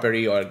private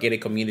property or a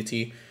gated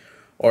community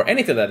or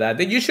anything like that,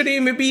 then you shouldn't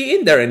even be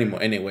in there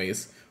anymore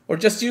anyways. Or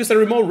just use a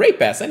remote raid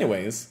pass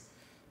anyways.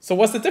 So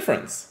what's the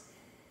difference?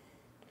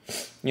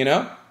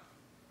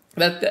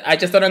 That I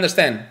just don't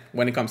understand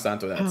when it comes down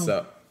to that.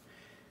 So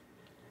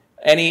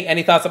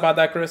any thoughts about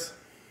that, Chris?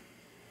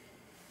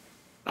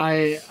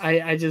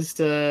 I just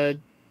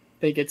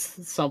think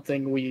it's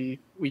something we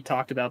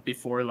talked about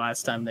before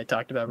last time they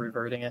talked about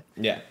reverting it.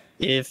 Yeah.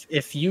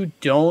 If you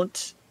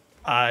don't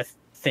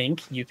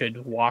think you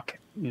could walk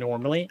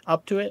normally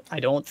up to it, I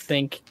don't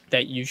think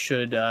that you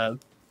should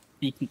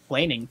be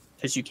complaining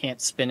because you can't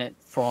spin it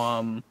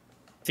from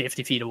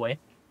 50 feet away.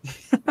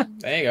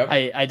 There you go.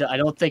 I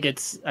don't think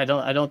it's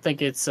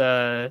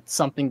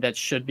something that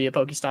should be a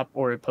Pokestop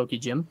or a Poke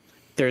Gym.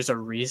 There's a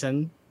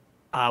reason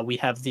we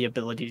have the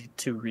ability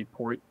to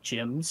report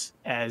gyms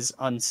as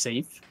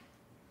unsafe.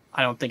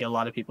 I don't think a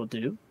lot of people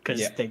do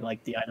because they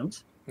like the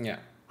items. Yeah.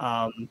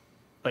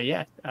 But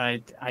yeah,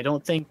 I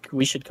don't think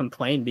we should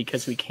complain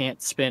because we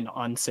can't spin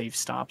unsafe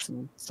stops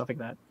and stuff like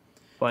that.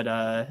 But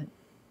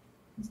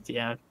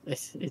yeah,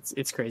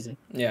 it's crazy.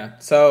 Yeah.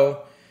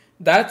 So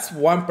that's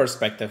one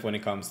perspective when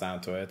it comes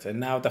down to it. And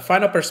now the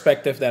final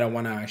perspective that I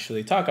want to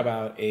actually talk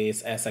about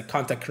is as a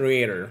content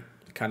creator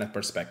kind of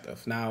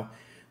perspective. Now,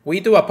 we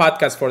do a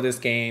podcast for this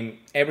game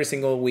every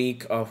single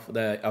week of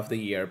the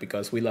year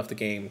because we love the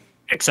game.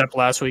 Except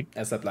last week.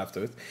 Except last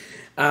week.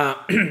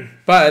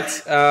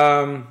 But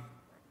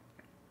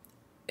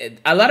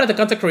a lot of the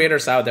content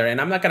creators out there,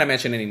 and I'm not going to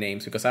mention any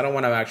names because I don't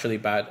want to actually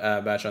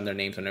bash on their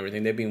names and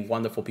everything. They've been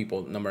wonderful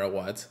people no matter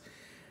what.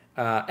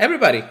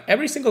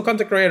 Every single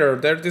content creator,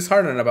 they're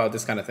disheartened about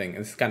this kind of thing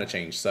and this kind of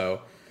change.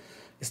 So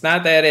it's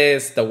not that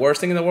it's the worst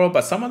thing in the world,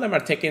 but some of them are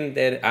taking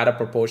that out of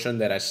proportion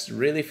that I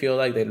really feel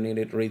like they need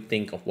to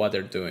rethink of what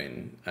they're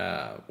doing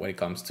when it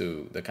comes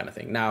to the kind of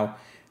thing. Now,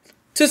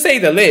 to say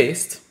the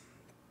least,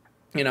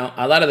 a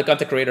lot of the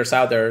content creators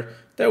out there,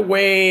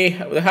 they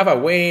have a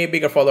way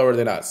bigger follower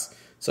than us.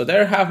 So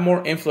they have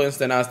more influence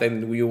than us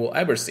than we will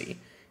ever see.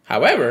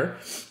 However,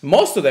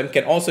 most of them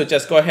can also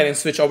just go ahead and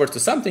switch over to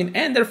something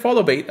and their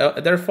follow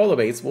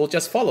base will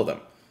just follow them.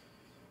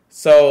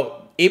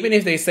 So even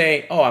if they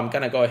say, oh, I'm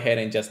going to go ahead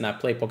and just not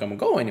play Pokemon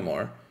Go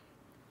anymore,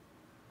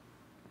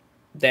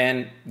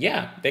 then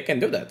yeah, they can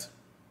do that.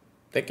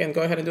 They can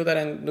go ahead and do that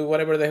and do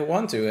whatever they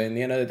want to. And at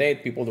the end of the day,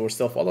 people will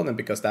still follow them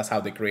because that's how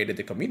they created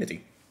the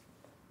community.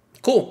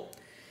 Cool.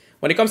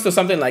 When it comes to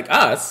something like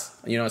us,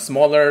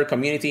 smaller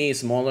community,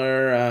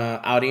 smaller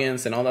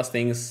audience and all those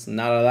things,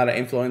 not a lot of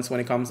influence when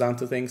it comes down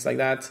to things like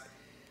that,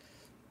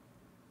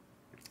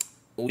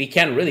 we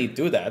can't really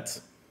do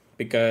that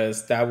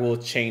because that will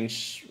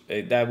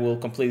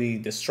completely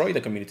destroy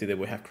the community that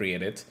we have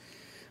created.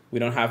 We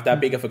don't have that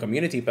big of a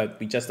community, but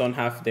we just don't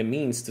have the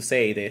means to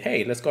say that,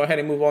 hey, let's go ahead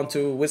and move on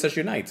to Wizards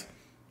Unite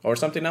or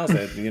something else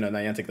that,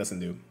 Niantic doesn't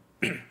do.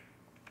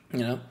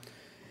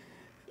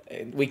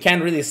 We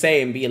can't really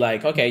say and be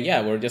like, okay,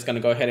 yeah, we're just going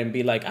to go ahead and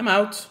be like, I'm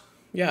out.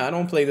 Yeah, I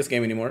don't play this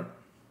game anymore.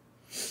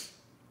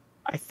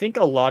 I think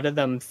a lot of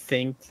them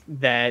think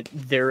that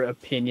their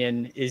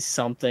opinion is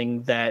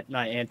something that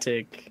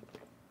Niantic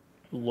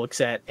looks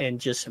at and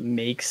just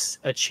makes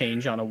a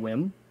change on a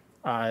whim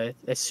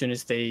as soon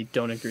as they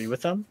don't agree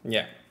with them.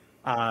 Yeah.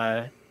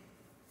 But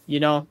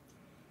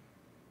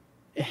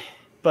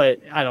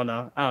I don't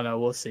know.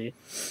 We'll see.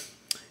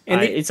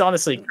 It's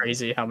honestly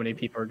crazy how many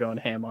people are going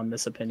ham on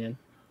this opinion.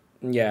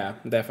 Yeah,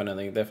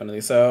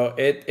 definitely. So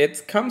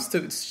it comes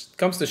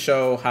to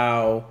show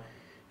how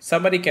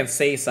somebody can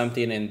say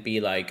something and be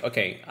like,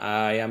 okay,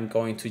 I am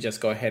going to just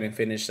go ahead and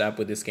finish up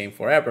with this game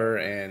forever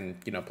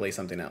and play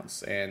something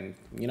else. And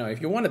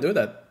if you want to do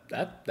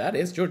that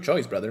is your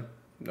choice, brother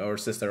or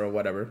sister or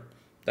whatever.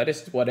 That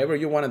is whatever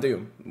you want to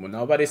do.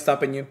 Nobody's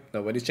stopping you.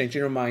 Nobody's changing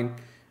your mind.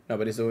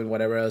 Nobody's doing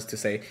whatever else to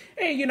say,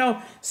 hey,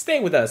 stay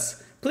with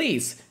us,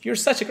 please. You're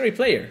such a great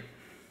player.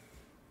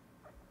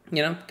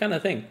 Kind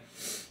of thing.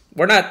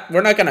 We're not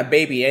gonna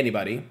baby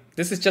anybody.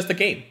 This is just a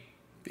game.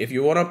 If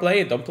you want to play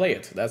it, don't play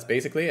it. That's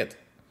basically it.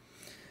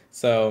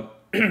 So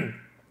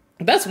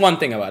that's one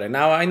thing about it.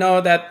 Now I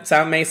know that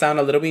may sound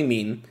a little bit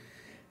mean,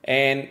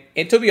 and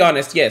to be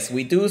honest, yes,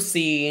 we do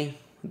see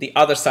the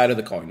other side of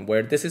the coin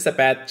where this is a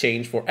bad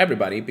change for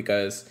everybody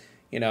because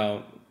it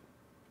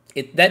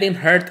didn't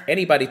hurt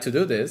anybody to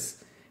do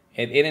this.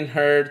 It didn't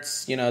hurt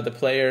the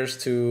players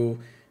to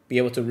be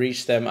able to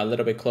reach them a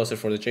little bit closer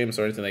for the gyms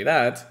or anything like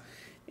that.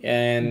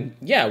 And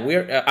yeah,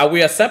 are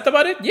we upset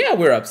about it? Yeah,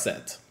 we're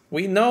upset.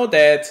 We know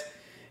that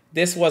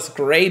this was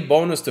great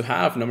bonus to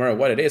have no matter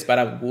what it is, but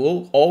I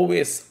will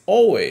always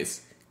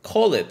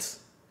call it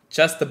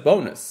just a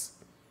bonus.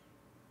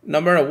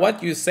 No matter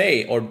what you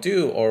say or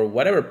do or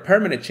whatever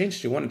permanent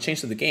changes you want to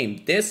change to the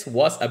game, this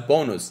was a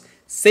bonus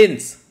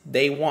since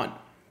day one.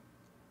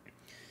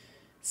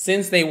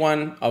 Since day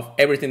one of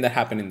everything that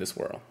happened in this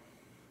world.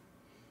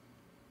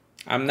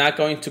 I'm not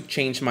going to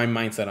change my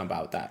mindset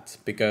about that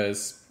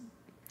because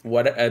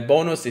what a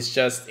bonus is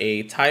just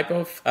a type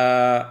of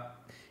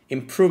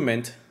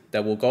improvement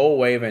that will go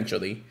away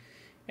eventually,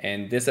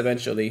 and this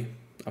eventually,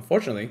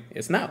 unfortunately,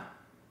 is now.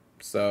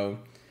 So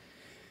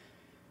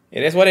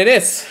it is what it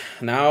is.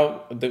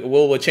 Now,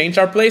 will we change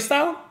our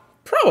playstyle?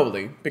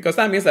 Probably, because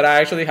that means that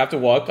I actually have to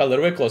walk a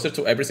little bit closer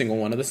to every single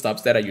one of the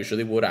stops that I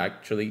usually would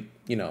actually,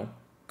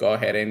 go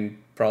ahead and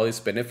probably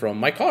spin it from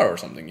my car or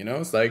something.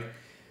 It's like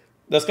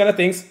those kind of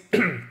things.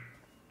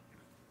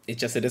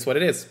 It is what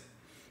it is.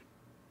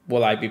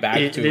 Will I be back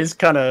to? It is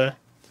kind of.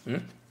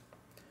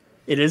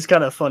 It is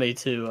kind of funny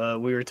too.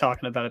 We were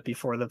talking about it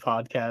before the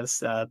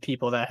podcast.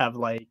 People that have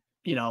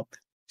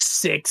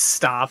 6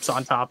 stops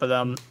on top of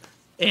them,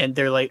 and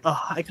they're like, "Oh,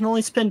 I can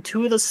only spend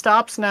 2 of the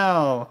stops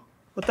now.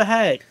 What the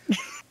heck?"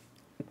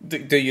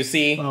 Do you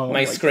see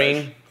my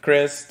screen, gosh.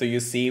 Chris? Do you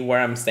see where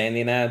I'm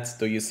standing at?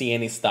 Do you see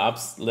any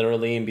stops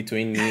literally in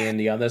between me and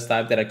the other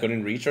stop that I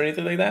couldn't reach or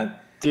anything like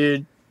that?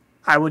 Dude,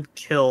 I would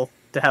kill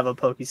to have a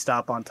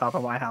Pokestop on top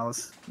of my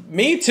house.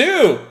 Me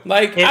too.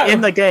 Like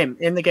in the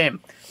game.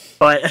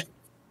 But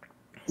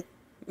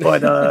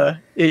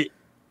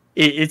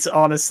it's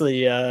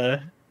honestly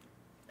a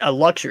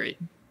luxury.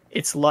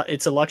 It's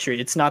a luxury.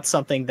 It's not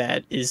something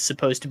that is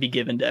supposed to be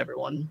given to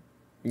everyone.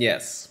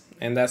 Yes,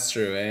 and that's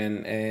true.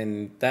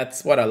 And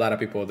that's what a lot of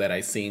people that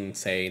I've seen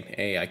say,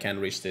 "Hey, I can't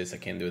reach this. I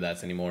can't do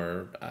that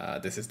anymore.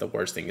 This is the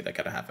worst thing that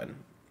could happen."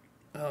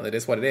 Well, it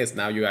is what it is.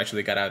 Now you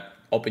actually gotta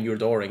open your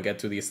door and get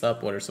to the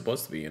stuff where it's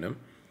supposed to be,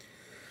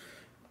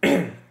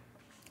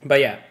 But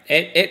yeah,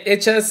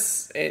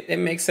 it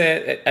makes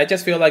it. I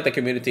just feel like the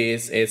community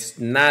is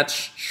not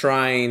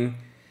trying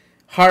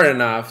hard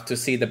enough to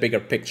see the bigger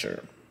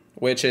picture,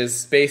 which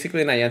is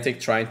basically Niantic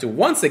trying to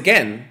once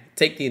again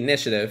take the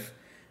initiative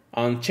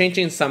on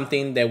changing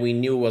something that we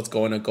knew was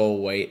going to go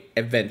away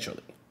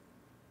eventually.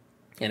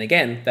 And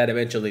again, that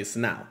eventually is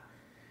now.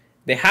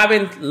 They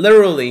haven't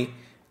literally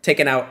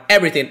taken out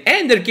everything,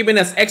 and they're giving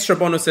us extra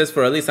bonuses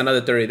for at least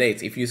another 30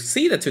 days. If you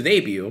see the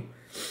today view,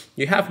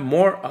 you have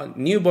more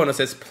new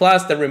bonuses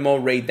plus the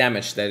remote raid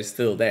damage that is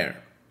still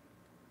there.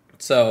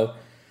 So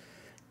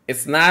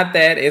it's not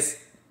that it's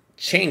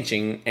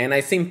changing, and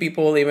I've seen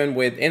people even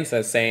with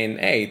Insta saying,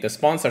 "Hey, the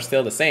spawns are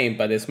still the same,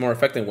 but it's more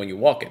effective when you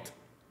walk it."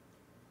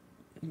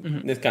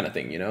 Mm-hmm. This kind of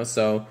thing,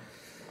 So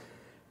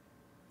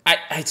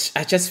I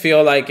just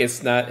feel like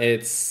it's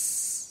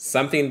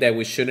something that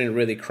we shouldn't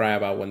really cry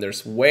about when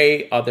there's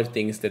way other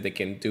things that they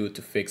can do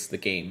to fix the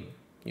game.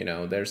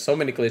 There's so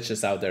many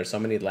glitches out there, so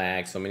many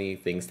lags, so many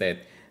things that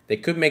they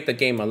could make the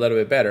game a little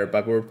bit better,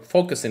 but we're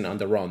focusing on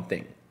the wrong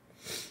thing.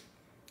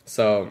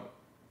 So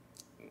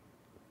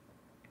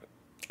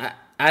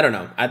I don't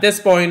know. At this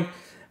point,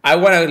 I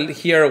want to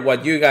hear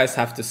what you guys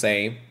have to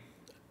say.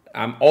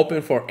 I'm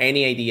open for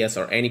any ideas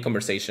or any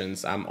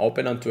conversations. I'm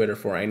open on Twitter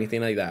for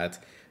anything like that.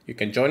 You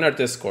can join our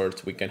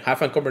Discord. We can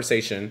have a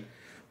conversation.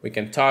 We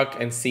can talk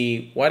and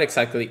see what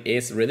exactly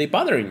is really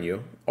bothering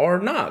you or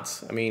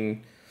not. I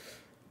mean,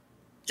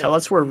 tell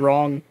us we're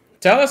wrong.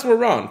 Tell us we're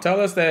wrong. Tell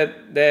us that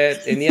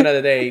in the end of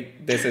the day,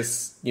 this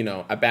is,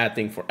 a bad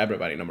thing for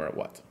everybody, no matter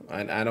what.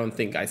 And I don't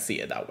think I see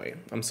it that way.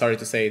 I'm sorry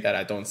to say that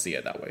I don't see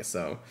it that way.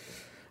 So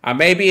I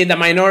may be in the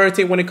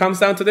minority when it comes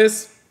down to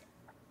this.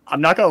 I'm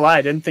not gonna lie.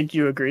 I didn't think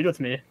you agreed with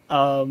me.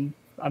 I'm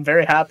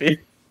very happy.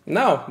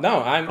 No,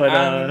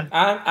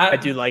 I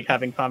do like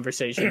having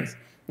conversations.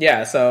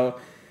 Yeah, so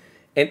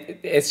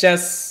it's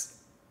just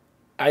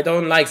I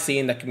don't like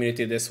seeing the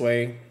community this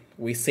way.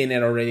 We've seen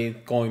it already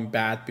going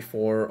bad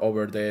before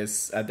over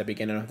this at the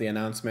beginning of the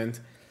announcement.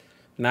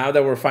 Now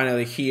that we're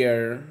finally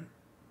here,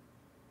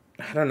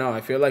 I don't know. I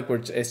feel like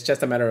it's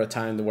just a matter of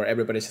time where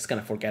everybody's just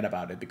gonna forget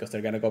about it because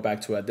they're gonna go back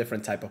to a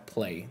different type of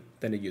play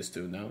than it used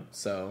to. No,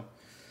 so.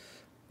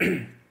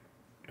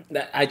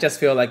 I just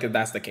feel like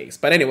that's the case.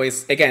 But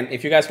anyways, again,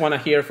 if you guys want to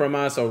hear from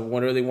us or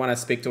really want to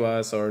speak to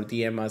us or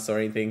DM us or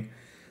anything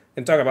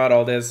and talk about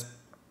all this,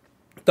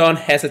 don't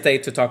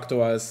hesitate to talk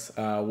to us.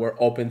 We're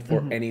open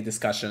for any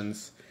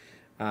discussions.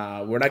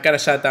 We're not going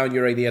to shut down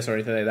your ideas or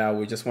anything like that.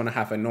 We just want to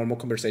have a normal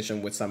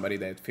conversation with somebody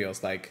that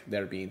feels like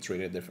they're being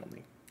treated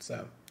differently.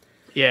 So,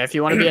 yeah, if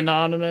you want to be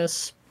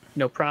anonymous,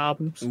 no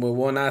problems. We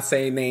will not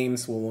say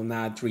names. We will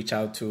not reach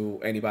out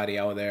to anybody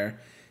out there.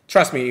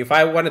 Trust me, if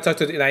I want to talk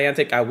to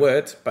Niantic, I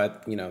would,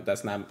 but,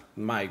 that's not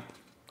my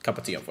cup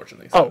of tea,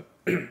 unfortunately. So.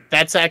 Oh,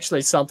 that's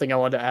actually something I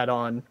wanted to add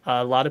on.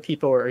 A lot of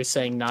people are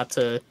saying not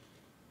to,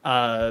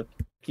 harass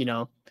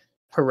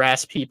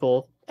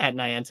people at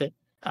Niantic.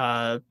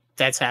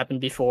 That's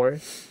happened before.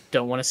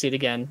 Don't want to see it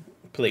again.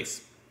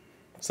 Please.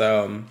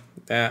 So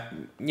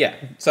yeah,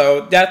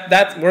 so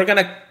that we're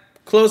gonna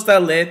close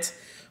that lid.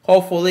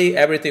 Hopefully,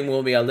 everything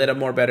will be a little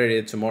more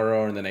better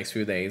tomorrow or in the next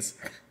few days.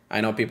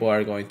 I know people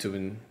are going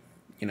to,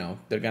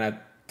 they're gonna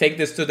take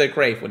this to their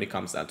grave when it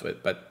comes down to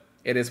it, but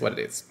it is what it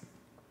is.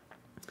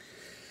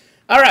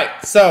 All right,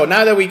 so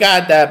now that we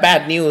got the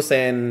bad news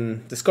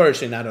and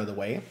discouraging out of the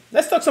way,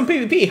 let's talk some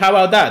PvP. How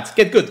about that?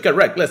 Get good, get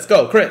wrecked. Let's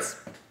go, Chris.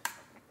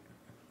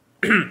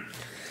 Been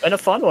a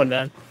fun one,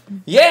 man.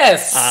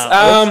 Yes.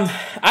 I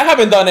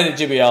haven't done any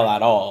GBL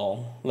at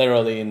all,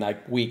 literally in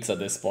like weeks at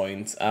this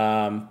point.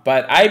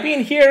 But I've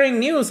been hearing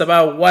news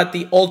about what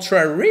the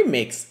Ultra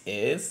Remix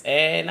is,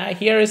 and I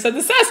hear it's a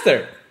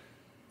disaster.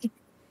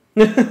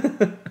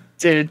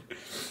 Dude,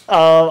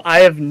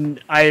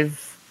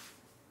 I've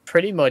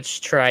pretty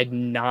much tried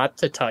not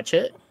to touch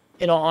it,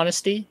 in all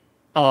honesty.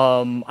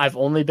 I've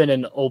only been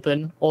in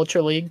open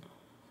Ultra League.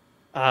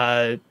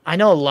 I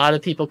know a lot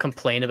of people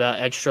complain about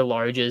extra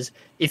larges.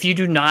 If you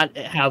do not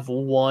have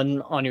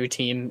one on your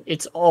team,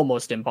 it's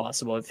almost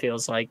impossible, it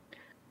feels like.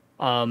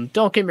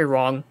 Don't get me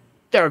wrong,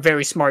 there are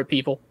very smart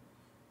people.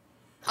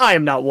 I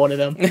am not one of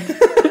them.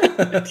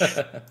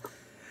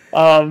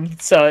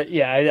 So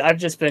yeah, I've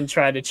just been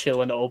trying to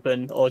chill in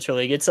open Ultra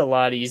League. It's a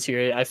lot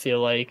easier, I feel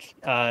like.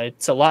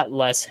 It's a lot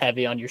less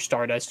heavy on your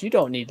Stardust. You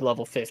don't need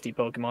level 50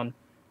 Pokemon.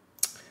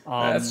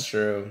 That's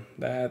true.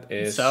 That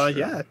is so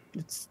true. Yeah,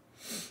 it's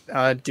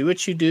do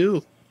what you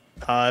do.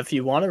 If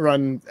you want to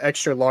run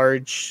extra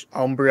large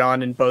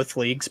Umbreon in both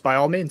leagues, by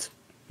all means.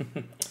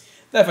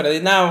 Definitely.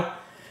 Now,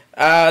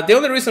 the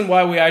only reason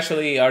why we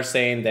actually are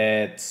saying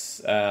that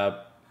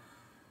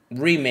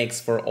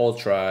remix for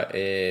Ultra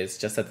is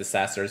just a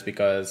disaster is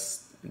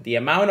because the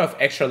amount of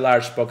extra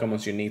large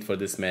Pokemon you need for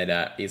this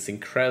meta is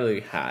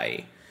incredibly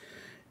high.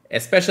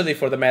 Especially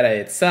for the meta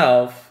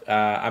itself.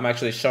 I'm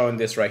actually showing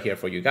this right here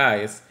for you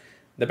guys.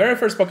 The very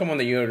first Pokemon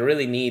that you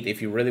really need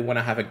if you really want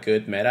to have a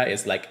good meta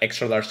is like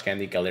extra large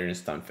Candy, Galarian,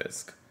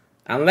 Stunfisk.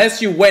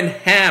 Unless you went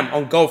ham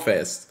on Go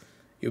Fist,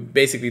 you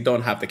basically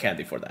don't have the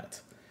candy for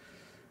that.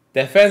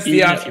 Defense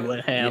Even if you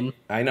went ham.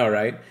 I know,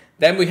 right?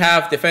 Then we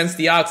have Defense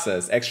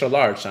Deoxys, extra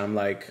large. I'm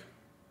like,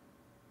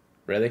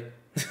 really?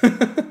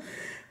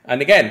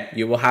 And again,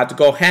 you will have to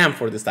go ham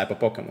for this type of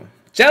Pokemon.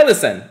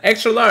 Jellicent,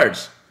 extra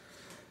large.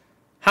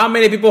 How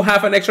many people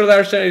have an extra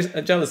large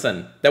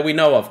Jellicent that we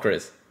know of,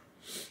 Chris?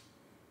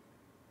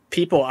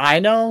 People I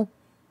know?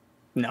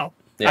 No.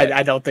 Yeah.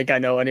 I don't think I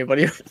know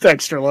anybody with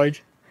extra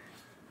large.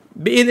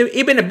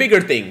 Even a bigger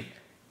thing.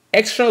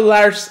 Extra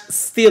large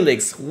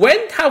Steelix.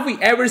 When have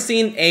we ever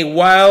seen a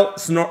wild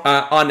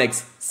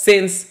Onix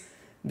since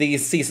the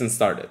season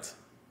started?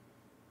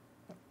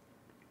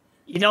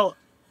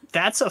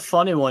 That's a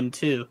funny one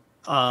too.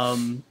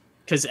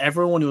 Because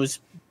everyone was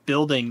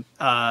building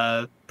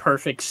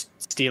perfect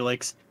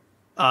Steelix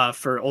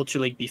for Ultra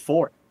League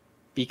before.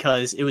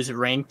 Because it was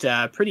ranked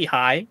pretty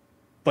high.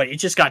 But it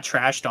just got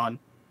trashed on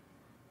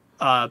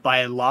by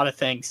a lot of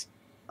things.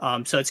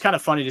 So it's kind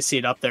of funny to see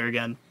it up there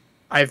again.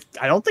 I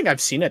don't think I've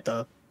seen it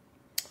though.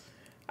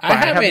 I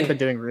haven't been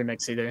doing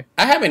remix either.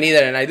 I haven't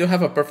either, and I do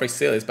have a perfect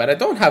Steelix, but I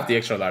don't have the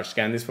extra large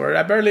candies for it.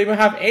 I barely even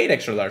have 8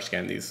 extra large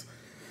candies.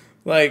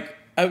 Like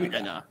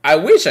I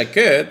wish I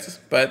could,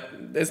 but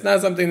it's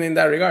not something in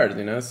that regard,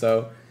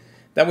 So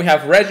then we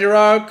have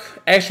Regirock,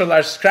 extra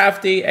large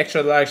Scrafty,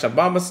 extra large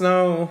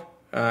Abomasnow.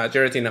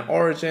 Giratina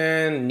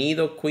Origin,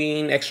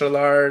 Nidoqueen extra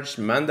large,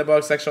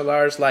 Mandabox extra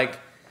large. Like,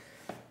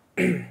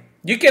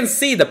 you can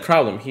see the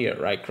problem here,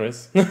 right,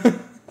 Chris?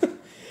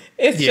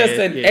 It's just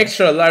an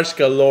extra large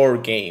galore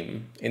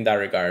game in that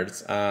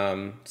regards.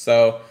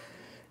 So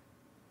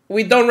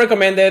we don't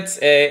recommend it.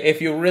 If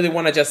you really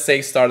want to just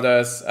save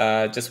Stardust,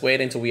 just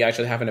wait until we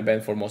actually have an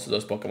event for most of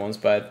those Pokemons.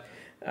 But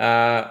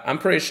I'm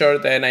pretty sure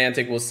that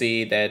Niantic will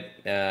see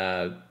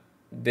that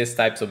this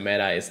types of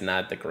meta is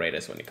not the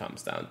greatest when it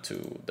comes down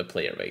to the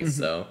player base.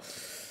 So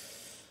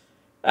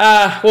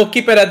we'll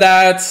keep it at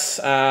that.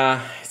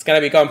 It's going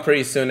to be gone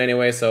pretty soon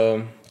anyway,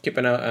 so keep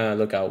a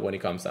lookout when it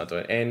comes down to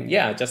it. And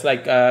yeah, just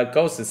like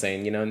Ghost is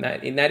saying,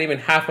 not even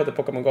half of the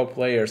Pokemon Go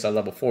players are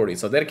level 40,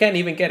 so they can't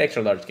even get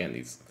extra large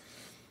candies.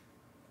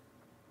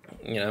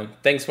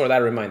 Thanks for that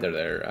reminder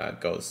there,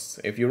 Ghost.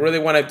 If you really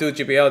want to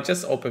do GBL,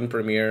 just open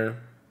Premier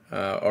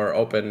or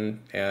open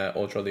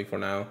Ultra League for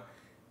now.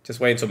 Just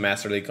wait until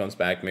Master League comes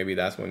back. Maybe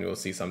that's when we'll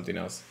see something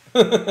else.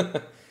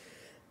 But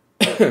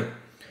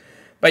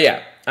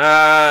yeah.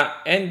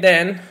 And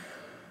then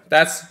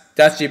that's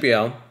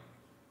GPL.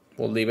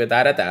 We'll leave it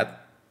at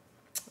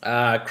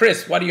that.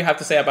 Chris, what do you have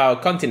to say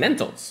about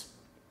Continentals?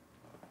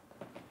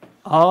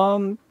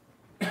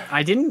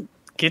 I didn't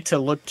get to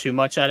look too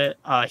much at it.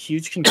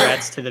 Huge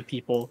congrats to the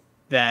people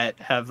that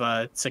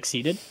have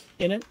succeeded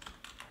in it.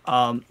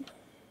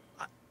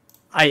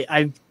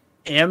 I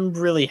am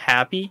really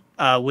happy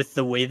with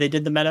the way they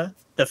did the meta.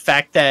 The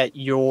fact that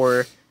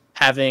you're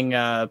having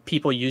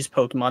people use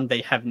Pokemon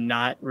they have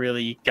not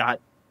really got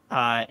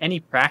any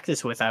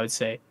practice with, I would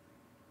say,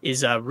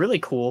 is really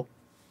cool.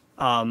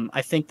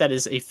 I think that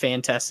is a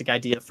fantastic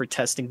idea for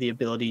testing the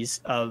abilities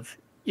of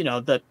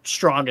the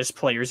strongest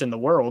players in the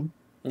world.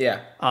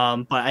 Yeah.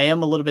 But I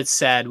am a little bit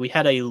sad. We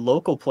had a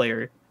local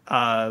player,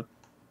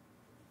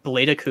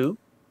 Bladaku.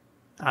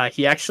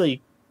 He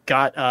actually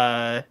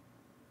got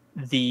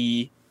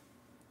the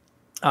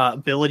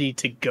ability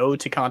to go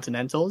to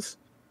Continentals,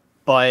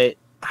 but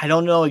I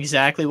don't know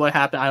exactly what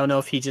happened. I don't know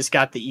if he just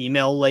got the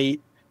email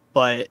late,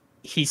 but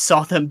he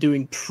saw them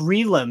doing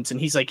prelims and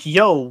he's like,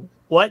 yo,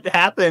 what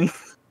happened?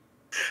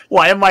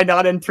 Why am I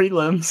not in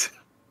prelims?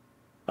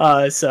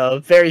 So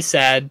very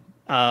sad.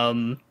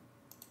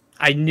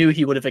 I knew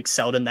he would have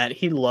excelled in that.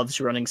 He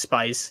loves running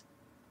Spice.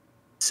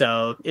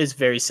 So it's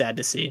very sad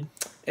to see.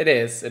 It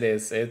is. It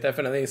is. It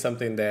definitely is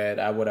something that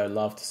I would have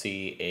loved to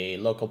see a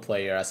local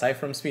player, aside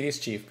from Speedy's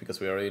Chief, because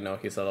we already know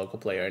he's a local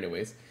player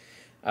anyways,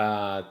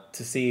 to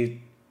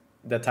see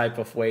the type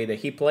of way that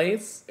he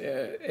plays.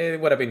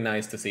 It would have been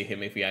nice to see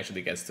him if he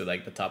actually gets to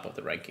like the top of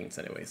the rankings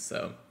anyways.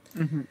 So,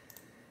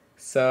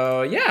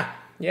 so yeah.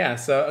 Yeah,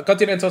 so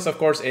Continentals, of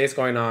course, is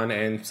going on,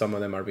 and some of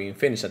them are being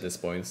finished at this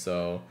point.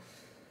 So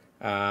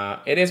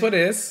it is what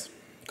it is.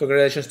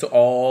 Congratulations to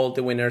all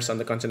the winners on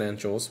the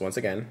Continentals once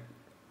again.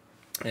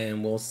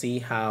 And we'll see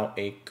how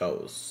it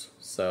goes.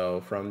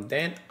 So from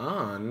then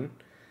on,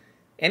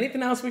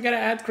 anything else we got to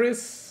add,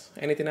 Chris?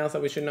 Anything else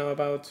that we should know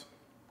about?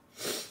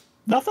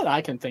 Nothing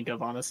I can think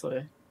of,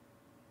 honestly.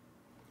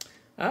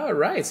 All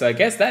right, so I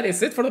guess that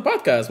is it for the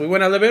podcast. We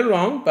went a little bit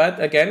long, but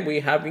again,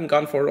 we have been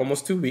gone for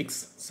almost 2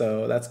 weeks,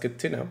 so that's good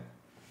to know.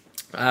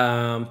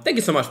 Thank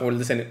you so much for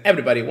listening,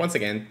 everybody, once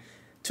again,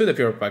 to the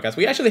Purified podcast.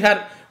 We actually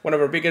had one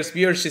of our biggest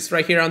viewers just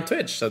right here on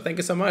Twitch, so thank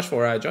you so much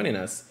for joining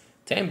us.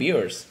 10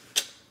 viewers.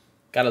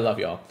 Gotta love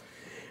y'all.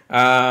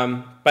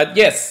 But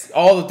yes,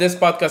 all of this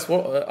podcast,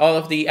 all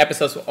of the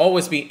episodes will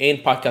always be in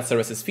podcast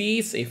services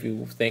feeds. If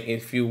you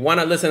want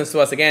to listen to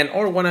us again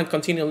or want to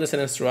continue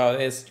listening throughout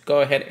this,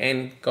 go ahead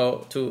and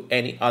go to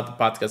any other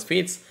podcast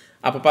feeds: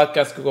 Apple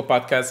Podcasts, Google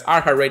Podcasts,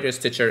 iHeartRadio,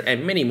 Stitcher,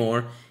 and many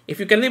more. If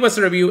you can leave us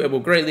a review, it will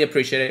greatly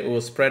appreciate it. It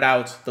will spread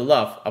out the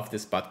love of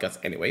this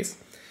podcast, anyways.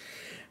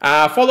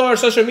 Follow our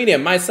social media,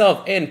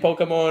 myself and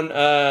Pokemon,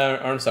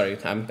 I'm sorry,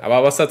 I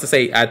was about to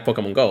say at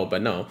Pokemon Go,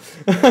 but no.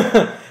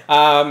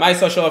 My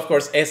social, of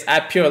course, is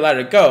at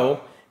Pure Go,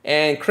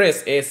 and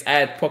Chris is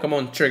at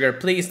Pokemon Trigger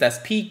Please. That's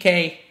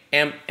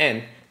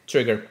PKMN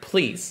Trigger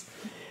Please.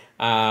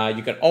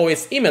 You can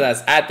always email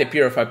us at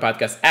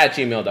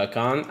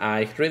thepurifiedpodcast@gmail.com.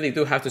 I really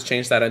do have to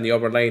change that on the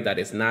overlay. That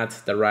is not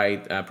the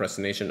right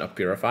pronunciation of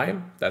purify.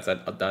 That's an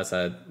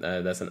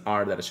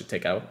R that I should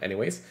take out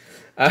anyways.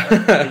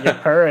 You're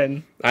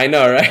purring. I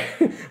know, right?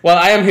 Well,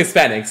 I am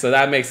Hispanic, so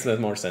that makes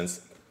more sense.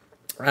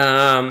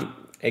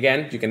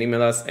 Again, you can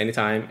email us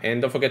anytime.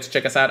 And don't forget to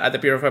check us out at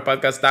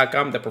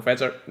thepurifiedpodcast.com, the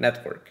Professor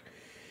Network.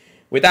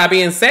 With that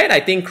being said, I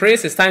think,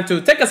 Chris, it's time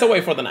to take us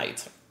away for the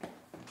night.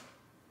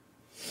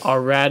 All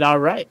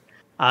right.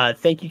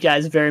 Thank you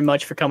guys very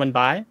much for coming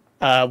by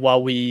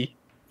while we,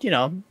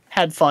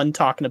 had fun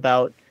talking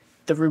about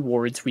the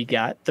rewards we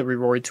got, the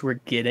rewards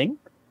we're getting.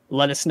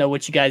 Let us know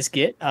what you guys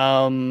get.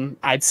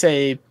 I'd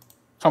say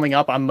coming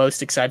up, I'm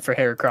most excited for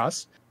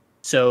Heracross.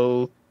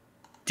 So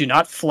do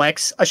not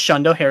flex a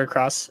Shundo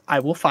Heracross.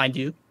 I will find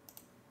you.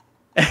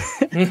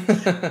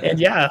 And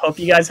yeah, I hope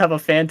you guys have a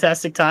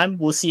fantastic time.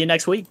 We'll see you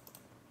next week.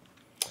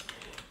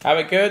 Have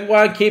a good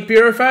one. Keep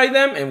purifying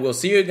them, and we'll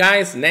see you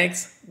guys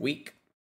next week.